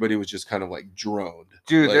everybody was just kind of like droned.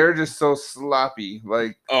 Dude, like, they're just so sloppy.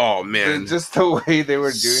 Like, oh man, just the way they were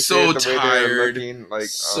doing so it, the tired, way they were looking, like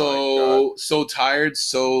so tired,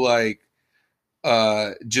 so like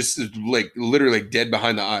just like literally like dead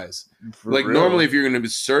behind the eyes. For like real. Normally if you're gonna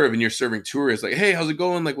serve and you're serving tourists, like, hey, how's it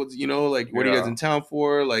going? Like, what's like what are you guys in town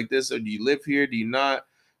for? Like this, or do you live here? Do you not?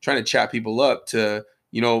 Trying to chat people up to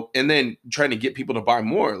and then trying to get people to buy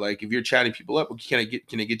more. Like if you're chatting people up, well, can I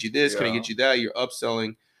get you this? Can I get you that? You're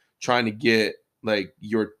upselling, trying to get like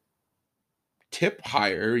your tip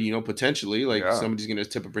higher, potentially. Like somebody's gonna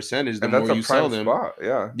tip a percentage the more you sell them. Spot.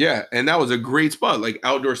 Yeah, and that was a great spot. Like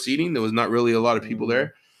outdoor seating, there was not really a lot of people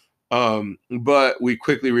there. But we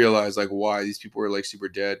quickly realized like why these people were like super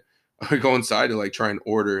dead. I go inside to like try and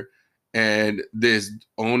order, and this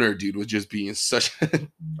owner dude was just being such a dickhole.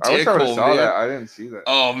 I wish I would have saw that. I didn't see that.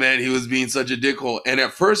 Oh man, he was being such a dickhole. And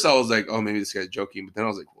at first I was like, oh, maybe this guy's joking. But then I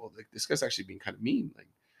was like, well, like this guy's actually being kind of mean. Like,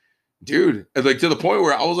 dude, like to the point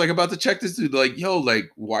where I was like about to check this dude, like, yo, like,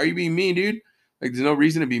 why are you being mean, dude? Like, there's no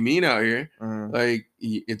reason to be mean out here. Like,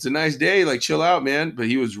 it's a nice day. Like, chill out, man. But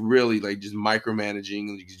he was really like just micromanaging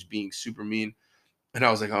and just being super mean. And I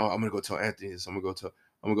was like, oh, I'm gonna go tell Anthony this. I'm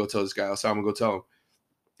gonna go tell this guy outside. I'm gonna go tell him.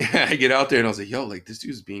 I get out there and I was like, yo, like this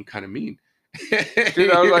dude's being kind of mean. Dude,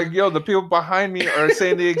 I was like, yo, the people behind me are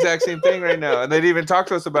saying the exact same thing right now, and they didn't even talk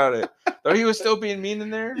to us about it. Though he was still being mean in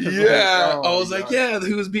there. Yeah, like, I was like, yeah,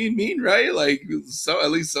 he was being mean, right? Like, so at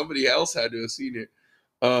least somebody else had to have seen it.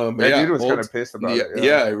 But that dude was kind of pissed about it.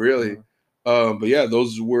 Yeah, really. But yeah,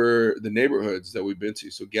 those were the neighborhoods that we've been to.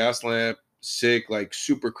 So Gaslamp, sick, like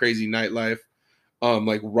super crazy nightlife.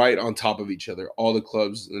 Like right on top of each other, all the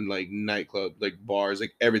clubs and like nightclub, like bars,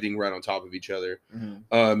 like everything right on top of each other.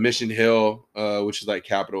 Mission Hill, which is like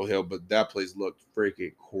Capitol Hill, but that place looked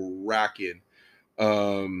freaking cracking.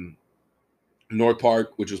 North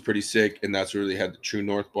Park, which was pretty sick, and that's where they had the True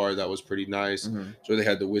North bar. That was pretty nice. So they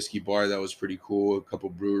had the whiskey bar, that was pretty cool. A couple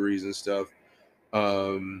breweries and stuff.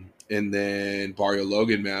 And then Barrio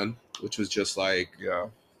Logan, man, which was just like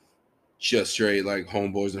just straight like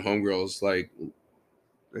homeboys and homegirls, like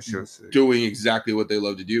doing exactly what they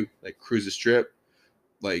love to do, like cruise the strip,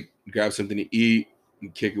 like grab something to eat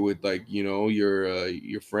and kick it with like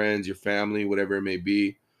your friends, your family, whatever it may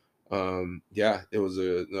be. Yeah, it was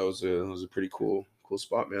a pretty cool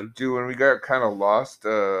spot, man. Dude, when we got kind of lost,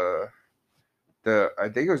 I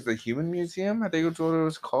think it was the Human Museum. I think it's what it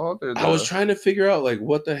was called. I was trying to figure out like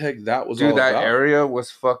what the heck that was. Dude, all that about. area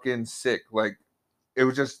was fucking sick. Like, it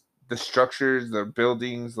was just the structures, the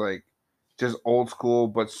buildings, like just old school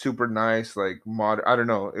but super nice, like modern. I don't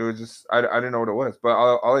know. It was just I didn't know what it was, but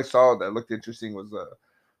all I saw that looked interesting was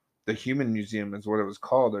the Human Museum is what it was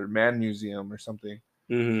called, or Man Museum or something.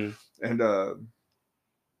 And I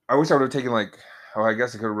wish I would have taken like oh, I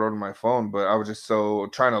guess I could have wrote on my phone, but I was just so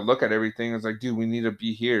trying to look at everything. I was like, dude, we need to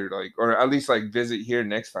be here, like, or at least like visit here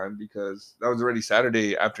next time, because that was already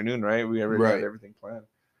Saturday afternoon, right? We already had Right. everything planned.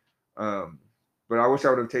 But I wish I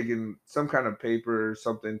would have taken some kind of paper or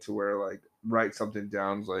something to where like write something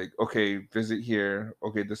down, like, okay, visit here.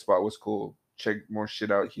 Okay, this spot was cool. Check more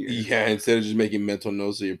shit out here. Yeah, instead of just making mental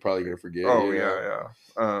notes that you're probably gonna forget. Oh you know?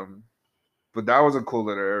 yeah. But that was a cool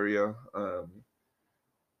little area.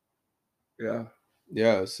 Yeah.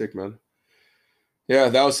 Yeah, sick, man. Yeah,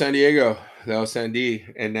 that was San Diego. That was San D.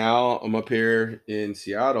 And now I'm up here in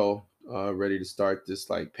Seattle, ready to start this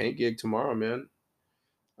like paint gig tomorrow, man.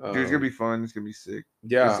 Dude, it's gonna be fun. It's gonna be sick.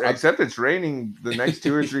 Yeah, Except it's raining the next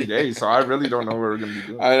 2 or 3 days, so I really don't know what we're gonna be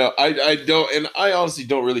doing. I know. I don't, and I honestly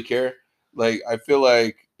don't really care. Like, I feel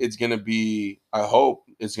like it's gonna be. I hope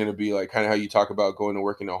it's gonna be like kind of how you talk about going to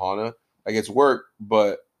work in Ohana. Like, it's work,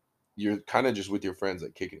 but you're kind of just with your friends,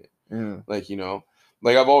 like kicking it. Yeah. Like,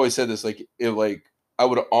 like I've always said this. Like, if like I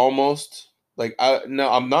would almost like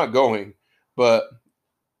I'm not going, but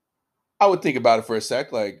I would think about it for a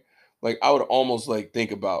sec. Like I would almost like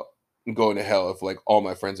think about going to hell if like all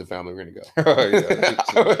my friends and family were gonna go.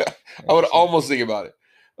 I would almost think about it.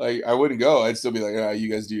 Like, I wouldn't go. I'd still be like, you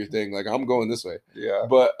guys do your thing. Like, I'm going this way. Yeah.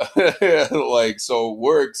 But like, so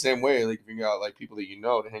work same way. Like, if you got like people that you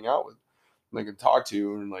know to hang out with, like, and talk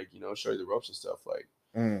to, and like show you the ropes and stuff. Like,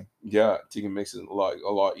 yeah, Tegan makes it a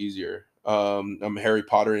lot easier. I'm Harry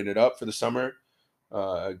Pottering it up for the summer.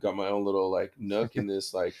 I got my own little like nook in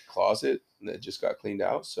this like closet that just got cleaned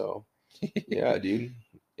out. So yeah, dude,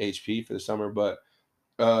 HP for the summer. But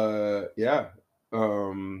yeah,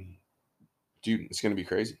 dude, it's gonna be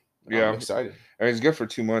crazy. Yeah, I'm excited. I mean, it's good for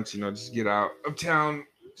 2 months, just get out of town,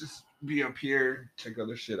 just be up here, check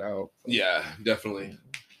other shit out. Yeah, definitely.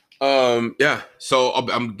 Yeah. So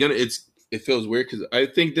I'm gonna. It feels weird because I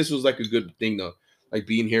think this was like a good thing though, like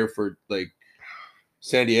being here for like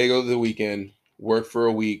San Diego the weekend, work for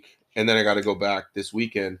a week, and then I got to go back this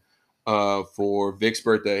weekend for Vic's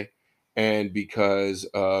birthday, and because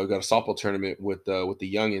we got a softball tournament with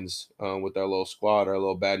the youngins, with our little squad, our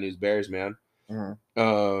little Bad News Bears, man. There's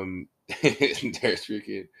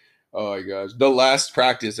freaking, oh my gosh, the last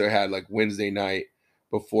practice I had like Wednesday night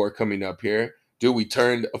before coming up here, dude. We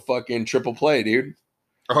turned a fucking triple play, dude.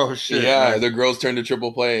 Oh shit! Yeah, man. the girls turned to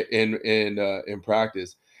triple play in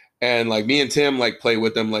practice. And like me and Tim like play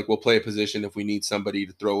with them, like we'll play a position if we need somebody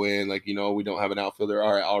to throw in, like we don't have an outfielder,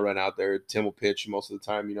 all right, I'll run out there. Tim will pitch most of the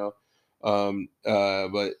time,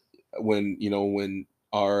 but when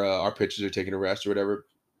our pitchers are taking a rest or whatever.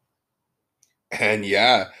 And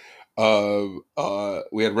yeah,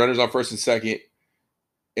 we had runners on first and second,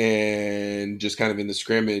 and just kind of in the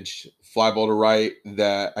scrimmage, fly ball to right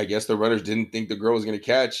that I guess the runners didn't think the girl was going to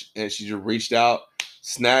catch, and she just reached out,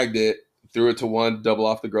 snagged it, threw it to one, double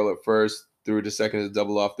off the girl at first, threw it to second to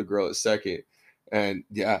double off the girl at second, and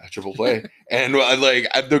yeah, triple play. And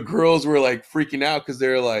the girls were like freaking out because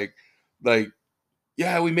they're like,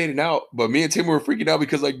 yeah, we made it out, but me and Tim were freaking out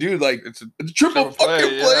because like, dude, like it's a triple fucking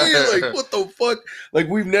play. Yeah. Like, what the fuck? Like,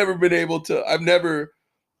 we've never been able to.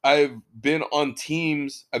 I've been on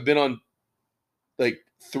teams. I've been on like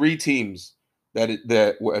 3 teams that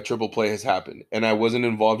a triple play has happened, and I wasn't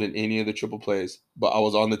involved in any of the triple plays, but I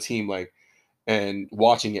was on the team like and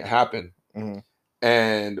watching it happen. Mm-hmm.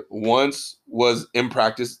 And once was in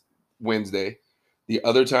practice Wednesday. The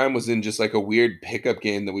other time was in just like a weird pickup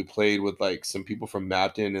game that we played with like some people from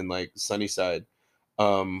Mapton and like Sunnyside,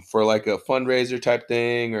 for like a fundraiser type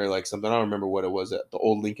thing or like something. I don't remember what it was at the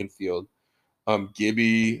old Lincoln Field.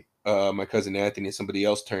 Gibby, my cousin Anthony, and somebody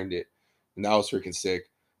else turned it, and that was freaking sick.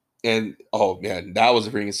 And oh man, that was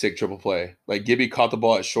a freaking sick triple play. Like, Gibby caught the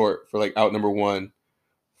ball at short for like out number 1,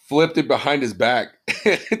 flipped it behind his back,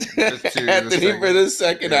 Anthony for the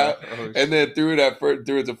second out, and then threw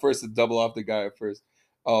it to first to double off the guy at first.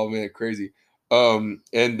 Oh man, crazy. And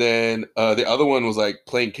then the other one was like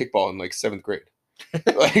playing kickball in like 7th grade.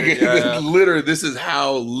 Like, literally, this is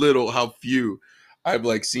how few I've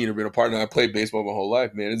like seen or been a part of. I played baseball my whole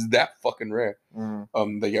life, man. It's that fucking rare.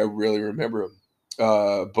 Like, I really remember them.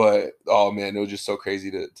 But oh man, it was just so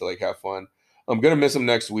crazy to like have fun. I'm gonna miss him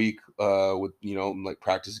next week. With like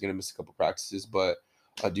practice, gonna miss a couple practices, but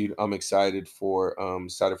dude, I'm excited for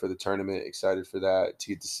the tournament. Excited for that, to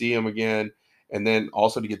get to see him again, and then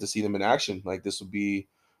also to get to see them in action. Like, this will be.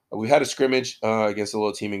 We had a scrimmage against a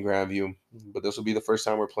little team in Grandview, but this will be the first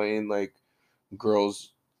time we're playing like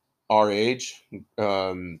girls our age,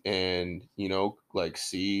 and like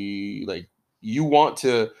see like. You want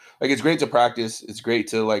to like, it's great to practice. It's great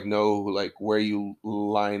to like know like where you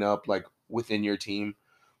line up like within your team,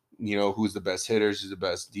 who's the best hitters, who's the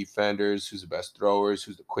best defenders, who's the best throwers,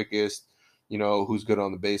 who's the quickest, who's good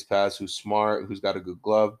on the base pass, who's smart, who's got a good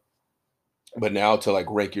glove. But now to like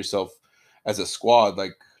rank yourself as a squad,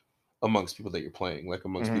 like amongst people that you're playing, like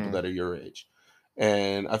amongst people that are your age.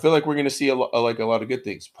 And I feel like we're going to see a lot of good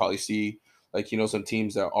things. Probably see like, some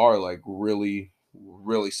teams that are like really,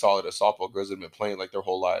 really solid at softball, girls that have been playing like their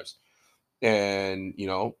whole lives. And,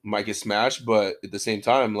 might get smashed, but at the same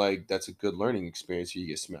time, like that's a good learning experience. You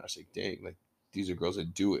get smashed. Like, dang, like these are girls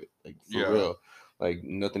that do it, like for real. Like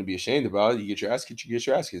nothing to be ashamed about. You get your ass kicked, you get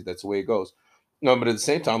your ass kicked. That's the way it goes. No, but at the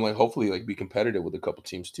same time, like hopefully like be competitive with a couple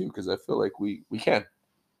teams too, because I feel like we can.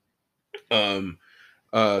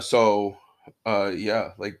 Yeah,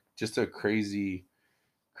 like just a crazy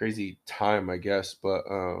time, I guess. But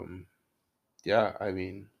yeah, I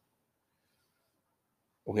mean,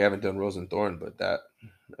 we haven't done Rose and Thorn, but that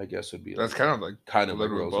I guess would be that's like, kind of like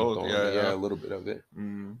Rose and Thorn. Yeah, a little bit of it.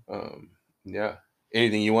 Yeah.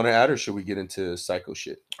 Anything you want to add, or should we get into psycho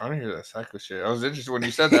shit? I don't hear that psycho shit. I was interested when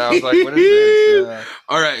you said that. I was like, what is this? Yeah.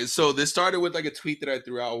 All right, so this started with like a tweet that I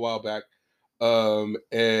threw out a while back.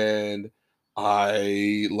 And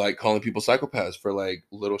I like calling people psychopaths for like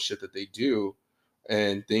little shit that they do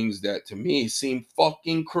and things that to me seem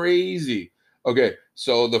fucking crazy. Okay,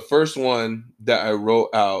 so the first one that I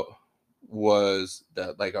wrote out was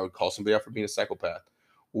that like I would call somebody out for being a psychopath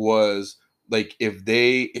was like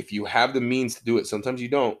if you have the means to do it, sometimes you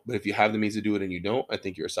don't, but if you have the means to do it and you don't, I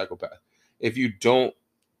think you're a psychopath. If you don't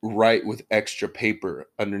write with extra paper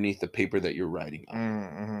underneath the paper that you're writing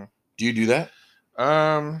on. Do you do that?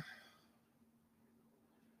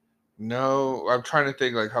 No, I'm trying to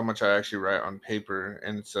think like how much I actually write on paper,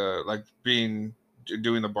 and it's like doing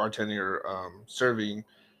the bartending or serving.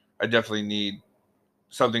 I definitely need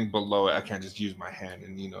something below it. I can't just use my hand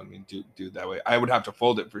and do it that way. I would have to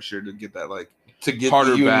fold it for sure to get that like to get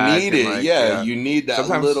harder you back. Need it, like, yeah. You need that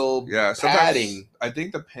little padding. I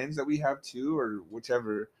think the pens that we have too, or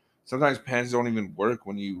whichever. Sometimes pens don't even work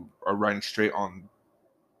when you are writing straight on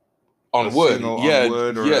wood. On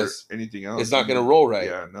wood or anything else. It's not going to roll right.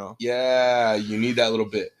 Yeah, no. Yeah, you need that little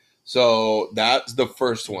bit. So that's the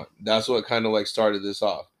first one. That's what kind of like started this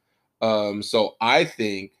off. So I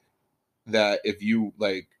think that if you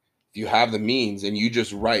have the means and you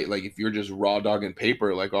just write, like if you're just raw dogging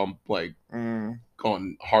paper, like on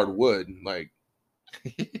on hardwood, like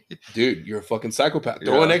dude, you're a fucking psychopath.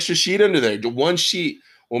 Throw an extra sheet under there. One sheet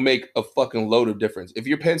will make a fucking load of difference. If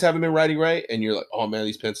your pens haven't been writing right and you're like, oh man,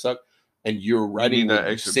 these pens suck, and you're writing that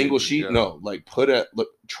extra single paper, sheet, no, like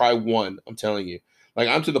try one. I'm telling you. Like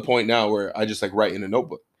I'm to the point now where I just like write in a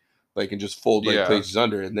notebook, like and just fold like pages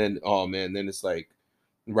under, and then oh man, then it's like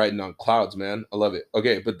writing on clouds, man. I love it.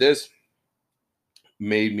 Okay, but this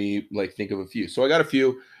made me like think of a few. So I got a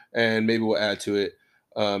few, and maybe we'll add to it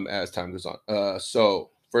as time goes on.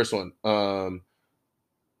 So first one,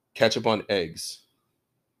 ketchup on eggs.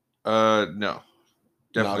 No,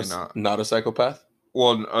 definitely not. Not a psychopath.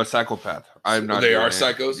 Well, a psychopath. I'm not. They are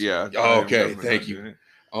psychos. Yeah. Oh, okay. Thank you.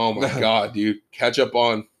 Oh my god, dude! Ketchup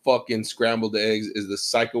on fucking scrambled eggs is the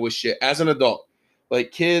psychoest shit. As an adult,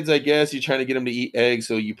 like kids, I guess you're trying to get them to eat eggs,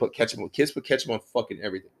 so you put ketchup on. Kids put ketchup on fucking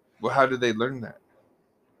everything. Well, how did they learn that?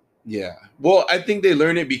 Yeah. Well, I think they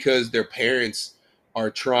learn it because their parents are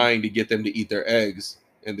trying to get them to eat their eggs,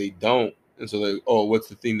 and they don't. And so they, what's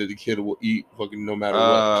the thing that the kid will eat fucking no matter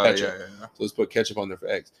what? Ketchup. Yeah. So let's put ketchup on there for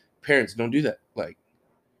eggs. Parents, don't do that. Like,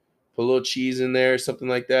 put a little cheese in there, something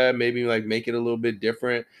like that. Maybe like make it a little bit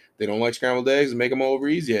different. They don't like scrambled eggs, make them over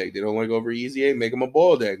easy egg. They don't like over easy egg, make them a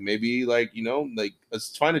boiled egg. Maybe like,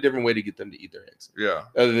 let's find a different way to get them to eat their eggs. Yeah.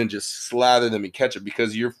 Other than just slather them in ketchup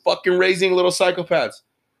because you're fucking raising little psychopaths.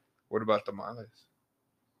 What about tamales?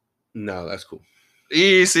 No, that's cool.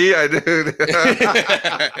 Easy, I do.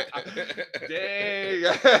 Dang.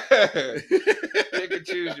 Pick and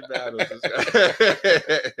choose your battles.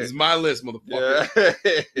 It's my list,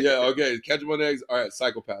 motherfucker. Yeah, okay. Ketchup on eggs. All right,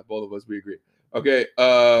 psychopath. Both of us, we agree. Okay.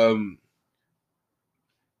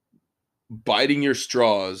 Biting your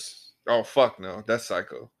straws. Oh, fuck no. That's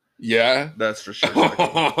psycho. Yeah? That's for sure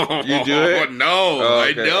psycho. You do it? No,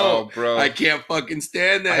 I don't. Oh, bro. I can't fucking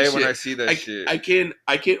stand that shit. I hate shit. when I see that shit.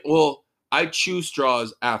 I chew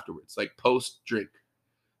straws afterwards, like post drink.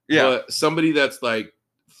 Yeah. But somebody that's like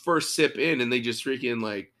first sip in and they just freaking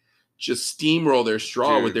like just steamroll their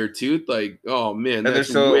straw with their tooth, like, oh man,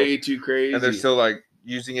 that's way too crazy. And they're still like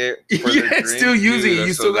using it for their drink. Still using it.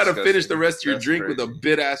 You still got to disgusting. finish the rest of your drink with a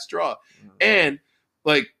bit ass straw. And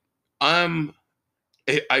like I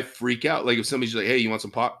freak out. Like if somebody's like, hey, you want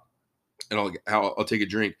some pop? And I'll take a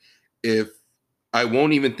drink. If I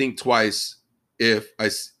won't even think twice if I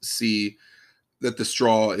see that the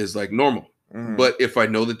straw is like normal. Mhm. But if I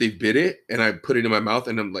know that they've bit it and I put it in my mouth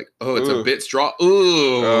and I'm like, oh, it's a Ooh. bit straw.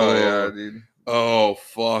 Ooh. Oh yeah, dude. Oh,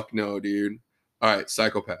 fuck no, dude. All right,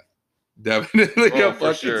 psychopath. Definitely a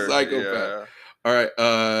for fucking sure. psychopath. All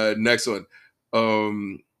right, next one.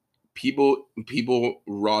 People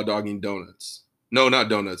raw dogging donuts. No, not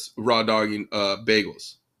donuts. Raw dogging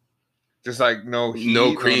bagels. Just like no heat,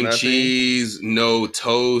 No cream nothing. cheese, no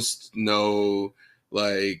toast, no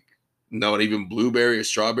like not even blueberry or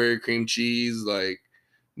strawberry cream cheese, like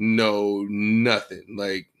no nothing.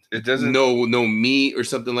 Like It doesn't. no meat or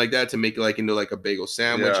something like that to make it like into like a bagel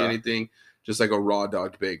sandwich, Yeah. anything. Just like a raw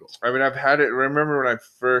dogged bagel. I mean, I've had it. Remember when I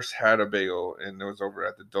first had a bagel and it was over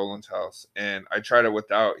at the Dolan's house, and I tried it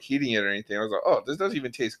without heating it or anything. I was like, "Oh, this doesn't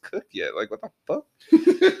even taste cooked yet. Like, what the fuck?"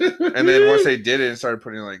 And then once they did it and started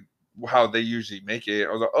putting like how they usually make it,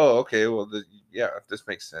 I was like, "Oh, okay. Well, this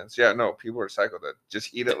makes sense." Yeah, no, people are psycho that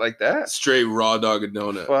just eat it like that. Straight raw dog a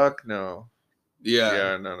donut. Fuck no. Yeah.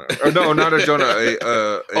 Yeah, no. Oh, no, not a donut.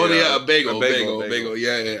 A bagel.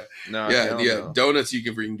 Yeah. No, Yeah. no. Donuts you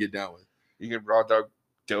can freaking get down with. You get raw dog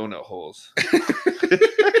donut holes.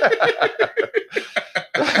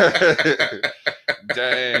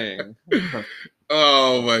 Dang.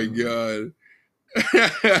 Oh my god.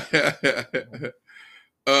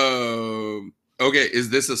 Okay, is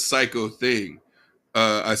this a psycho thing?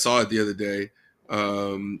 I saw it the other day.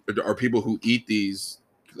 Are people who eat these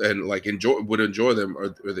and like would enjoy them, or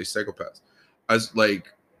are they psychopaths? As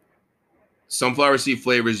like sunflower seed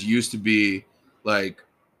flavors used to be like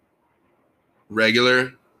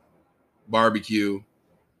regular barbecue,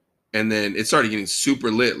 and then it started getting super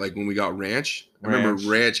lit like when we got ranch. I remember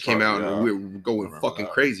ranch came out and we were going fucking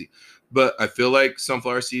crazy. But I feel like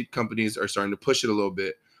sunflower seed companies are starting to push it a little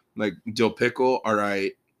bit. Like dill pickle, all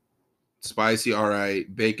right. Spicy, all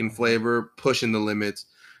right. Bacon flavor, pushing the limits.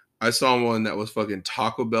 I saw one that was fucking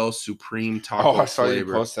Taco Bell Supreme Taco I saw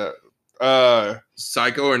flavor. you post that.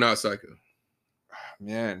 Psycho or not psycho?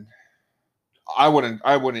 Man, I would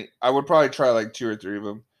probably try like 2 or 3 of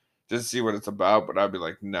them just to see what it's about, but I'd be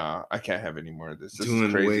like, nah, I can't have any more of this. This Doing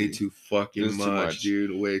is crazy. way too fucking This is too much.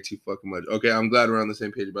 dude. Way too fucking much. Okay, I'm glad we're on the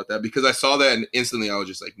same page about that because I saw that and instantly I was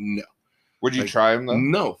just like, no. Would you try them though?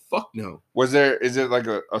 No, fuck no. Is it like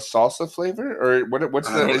a salsa flavor or what's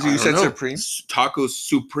the? You said Supreme Taco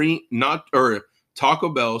Supreme, Taco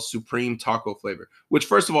Bell Supreme Taco flavor. Which,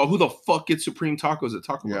 first of all, who the fuck gets Supreme tacos at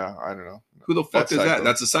Taco Bell? Yeah, I don't know. Who the fuck is that?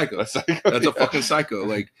 That's a psycho. That's a fucking psycho.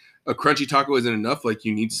 Like a crunchy taco isn't enough. Like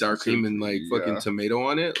you need sour cream and like fucking tomato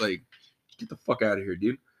on it. Like get the fuck out of here,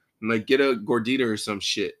 dude. And like get a gordita or some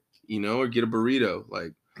shit, or get a burrito.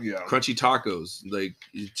 Like crunchy tacos. Like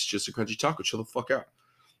it's just a crunchy taco. Chill the fuck out.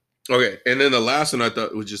 Okay, and then the last one I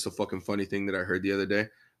thought was just a fucking funny thing that I heard the other day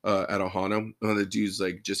at Ohana. One of the dudes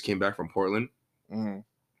like just came back from Portland, and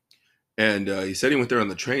he said he went there on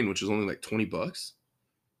the train, which was only like $20.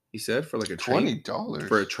 He said for like a $20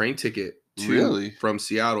 for a train ticket from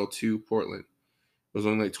Seattle to Portland. It was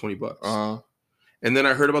only like $20. And then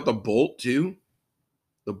I heard about the Bolt too,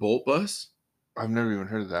 the Bolt bus. I've never even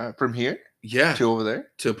heard of that. From here, to over there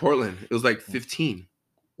to Portland. It was like 15.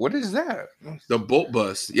 What is that? The Bolt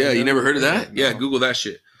bus. Yeah, you never heard of that? No. Yeah, Google that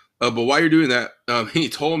shit. But while you're doing that, he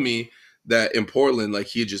told me that in Portland, like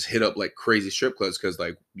he just hit up like crazy strip clubs because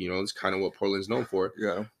like, it's kind of what Portland's known for.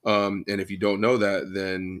 Yeah. And if you don't know that,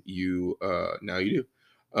 then you now you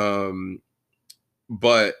do.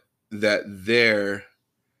 But that there,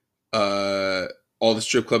 all the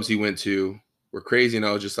strip clubs he went to were crazy, and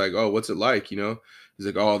I was just like, oh, what's it like? He's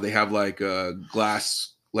like, oh, they have like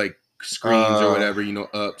glass like screens or whatever,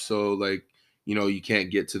 up, so like, you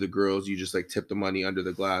can't get to the girls. You just like tip the money under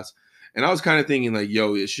the glass. And I was kind of thinking like,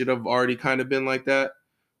 yo, it should have already kind of been like that.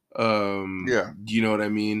 You know what I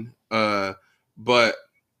mean? But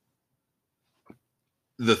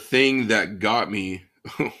the thing that got me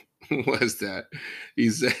was that he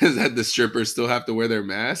says that the strippers still have to wear their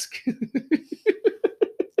mask.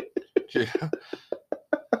 Yeah.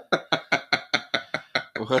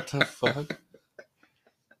 What the fuck?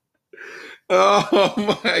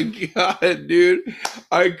 Oh my god, dude.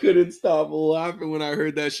 I couldn't stop laughing when I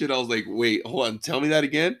heard that shit. I was like, wait, hold on, tell me that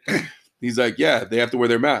again. He's like, yeah, they have to wear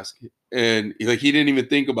their mask. And like he didn't even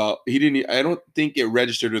think about I don't think it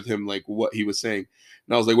registered with him like what he was saying.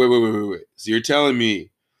 And I was like, wait. So you're telling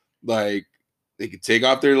me like they could take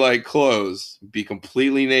off their like clothes, be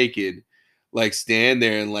completely naked, like stand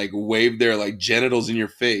there and like wave their like genitals in your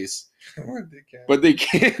face. But they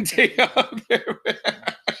can't take off their mask.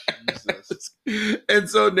 And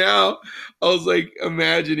so now I was like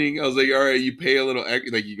imagining, all right, you pay a little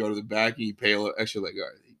extra, like you go to the back and you pay a little extra, like, all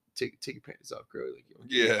right, take your pants off, girl. Like,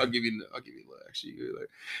 I'll give you a little actually. Like,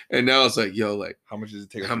 and now it's like, yo, like, How much does it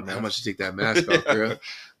take? how much to take that mask off, girl?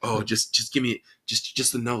 Oh, just give me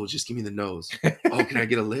just the nose. Just give me the nose. Oh, can I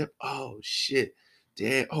get a lip? Oh shit.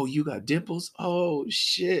 Damn. Oh, you got dimples? Oh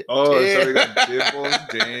shit. Oh, damn. so we got dimples?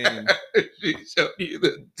 Dang. She showed you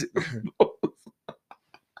the dimples.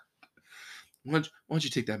 Why don't you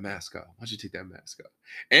take that mask off? Why don't you take that mask off?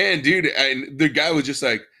 And dude, and the guy was just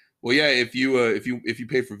like, well, yeah, if you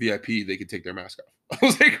pay for VIP, they could take their mask off. I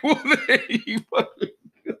was like, well, there you fucking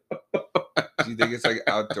Do you think it's like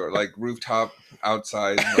outdoor, like rooftop,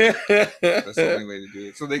 outside? Like, that's the only way to do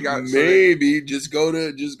it. So they got maybe just go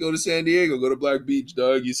to San Diego, go to Black Beach,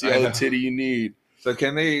 dog. You see I all the know. titty you need. So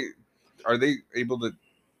are they able to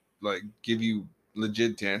like give you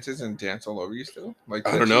legit dances and dance all over you still? Like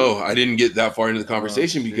I don't know. I didn't get that far into the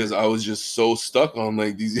conversation because shit. I was just so stuck on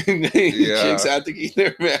like these Yeah. chicks have to keep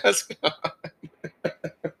their mask on.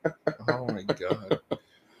 Oh my god,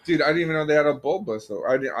 dude! I didn't even know they had a bolt bus though.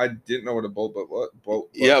 I didn't know what a bolt bus was.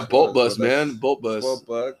 Yeah, bolt bus, so man. that's Bolt bus.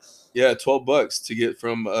 $12. Yeah, $12 to get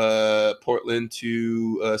from Portland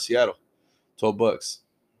to Seattle. $12.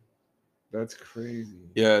 That's crazy.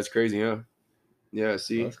 Yeah, it's crazy, huh? Yeah,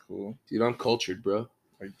 see, That's cool. dude, I'm cultured, bro.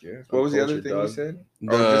 I guess. I'm What was the other cultured, thing dog. you said?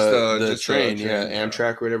 The just train, yeah,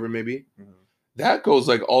 Amtrak, or whatever, maybe. Mhm. That goes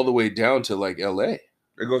like all the way down to like LA.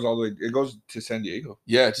 It goes all the way. It goes to San Diego.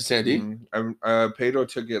 Yeah, to San Diego. Mhm. Pedro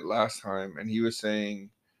took it last time, and he was saying,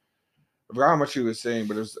 I forgot how much he was saying,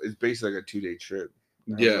 but it's basically like a 2-day trip.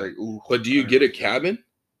 And I was Yeah, like, ooh, but do you I get a don't know. cabin?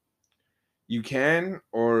 You can,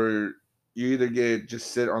 or you either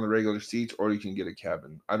just sit on the regular seats, or you can get a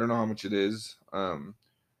cabin. I don't know how much it is. I'm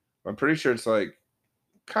pretty sure it's like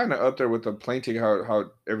kind of up there with the plane ticket.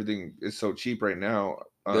 How everything is so cheap right now.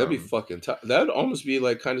 That'd be fucking tough. That'd almost be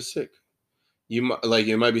like kind of sick. You might like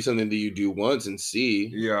it might be something that you do once and see.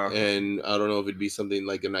 Yeah. And I don't know if it'd be something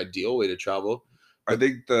like an ideal way to travel. I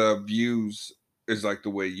think the views is like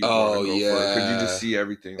the way you Oh, want to go for it because you yeah. just see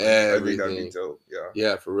everything. Like, I think that'd be Everything. dope. Yeah.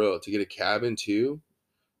 Yeah, for real. To get a cabin too.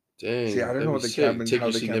 Dang. See, I don't that'd know be what the sick. cabin. Take how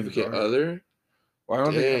your the cabins significant are. other. Well, I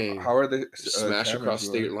don't Dang. think. How are they Smash cabins across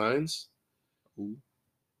like? state lines. Ooh.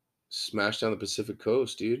 Smash down the Pacific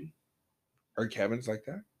coast, dude. Are cabins like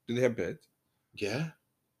that? Do they have beds? Yeah.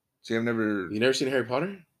 See, I've never. You never seen Harry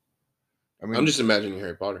Potter? I mean, I'm just imagining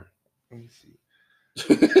Harry Potter. Let me see.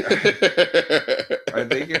 I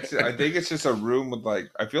think it's just a room with like.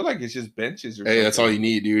 I feel like it's just benches. Or Hey, that's all you something.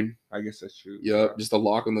 need, dude. I guess that's true. Yep, just a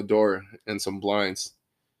lock on the door and some blinds.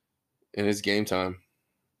 And it's game time.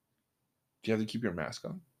 Do you have to keep your mask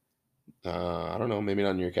on? I don't know, maybe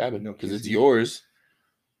not in your cabin No because it's kissing. yours.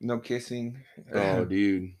 No kissing. Oh,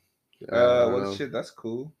 dude. I don't Well, know. shit, that's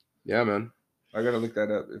cool. Yeah, man. I gotta look that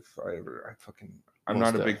up if I ever. I'm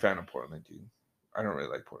Most not a big def. fan of Portland, dude. I don't really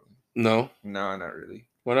like Portland. No, No, not really.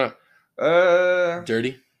 why not?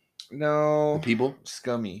 Dirty No. the people.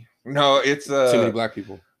 Scummy. No, it's Too many black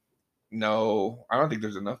people. No, I don't think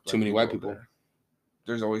there's enough. Too many white people. There.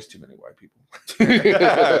 There's always too many white people.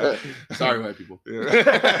 Sorry, white people.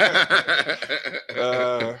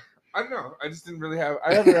 I don't know. I just didn't really have.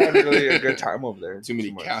 I never had really a good time over there. Too many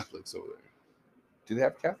much. Catholics over Do they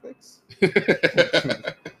have Catholics?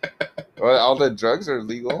 there. Well, all the drugs are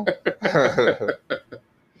legal.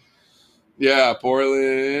 Yeah,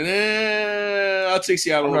 Portland. I'll take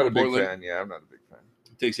Seattle I'm not over a big Portland. fan. Yeah, I'm not a big fan.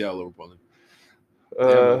 Take Seattle over Portland.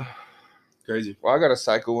 Uh, Crazy. well, I got a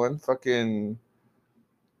psycho one. Fucking.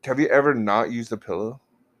 Have you ever not used a pillow?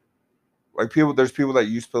 Like there's people that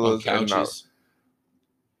use On pillows and not. couches.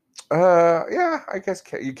 Yeah, I guess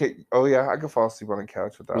you can. Oh yeah, I could fall asleep on the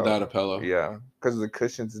couch Without a pillow. Yeah, because of the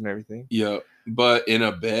cushions and everything. Yeah, but in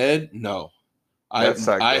a bed, no. That's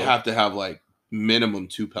psycho. I have to have like minimum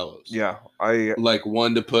 2 pillows. Yeah, I. Like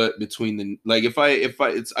one to put between the like if I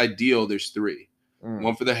it's ideal. There's 3.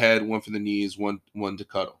 One for the head, one for the knees, one to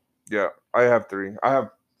cuddle. Yeah, I have 3. I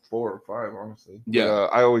have 4 or 5, honestly. Yeah. But,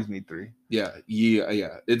 I always need 3. Yeah.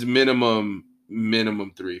 It's minimum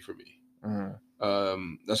 3 for me.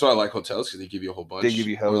 Mm-hmm. That's why I like hotels because they give you a whole bunch. They give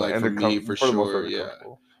you hella, or like and for they're me for the most sure. part, they're Yeah.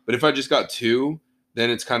 comfortable. But if I just got 2,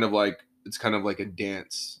 then it's kind of like a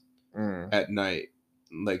dance Mm. at night,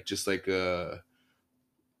 like just like a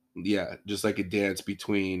dance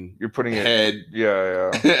between You're putting it. head,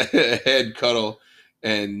 Yeah. head cuddle,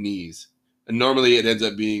 and knees. And normally it ends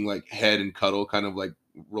up being like head and cuddle kind of like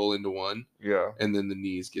roll into one, Yeah. and then the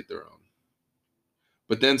knees get their own.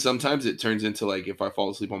 But then sometimes it turns into like if I fall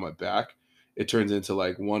asleep on my back, it turns into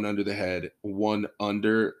like one under the head, one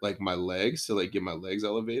under like my legs to like get my legs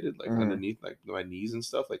elevated, like Mhm. underneath like my knees and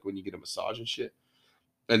stuff, like when you get a massage and shit.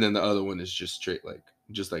 And then the other one is just straight like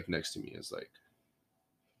just like next to me is like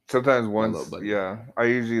Sometimes My little one's buddy. yeah. I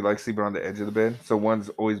usually like sleeping on the edge of the bed, so one's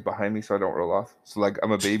always behind me, so I don't roll off. So like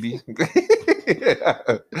I'm a baby. Yeah.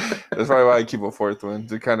 That's probably why I keep a fourth one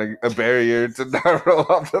to kind of a barrier to not roll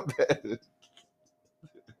off the bed.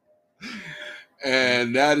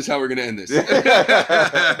 And that is how we're gonna end this.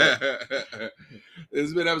 This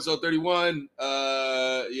has been episode 31.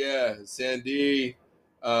 Yeah, Sandy,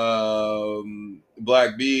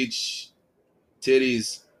 Black Beach,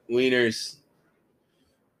 titties, wieners.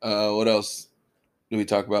 What else do we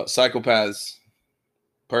talk about? Psychopaths,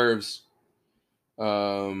 pervs.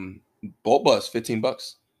 Bolt bus,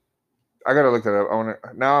 $15. I gotta look that up. I want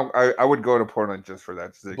to now. I would go to Portland just for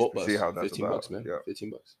that to Bolt see bus, how that's about. $15, man. Yeah.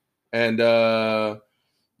 $15. And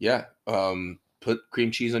yeah, put cream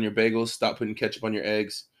cheese on your bagels. Stop putting ketchup on your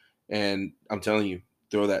eggs. And I'm telling you,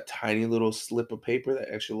 throw that tiny little slip of paper,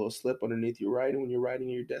 that extra little slip underneath your writing when you're writing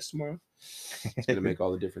in your desk tomorrow. It's gonna make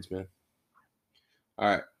all the difference, man. All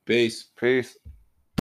right, peace. Peace.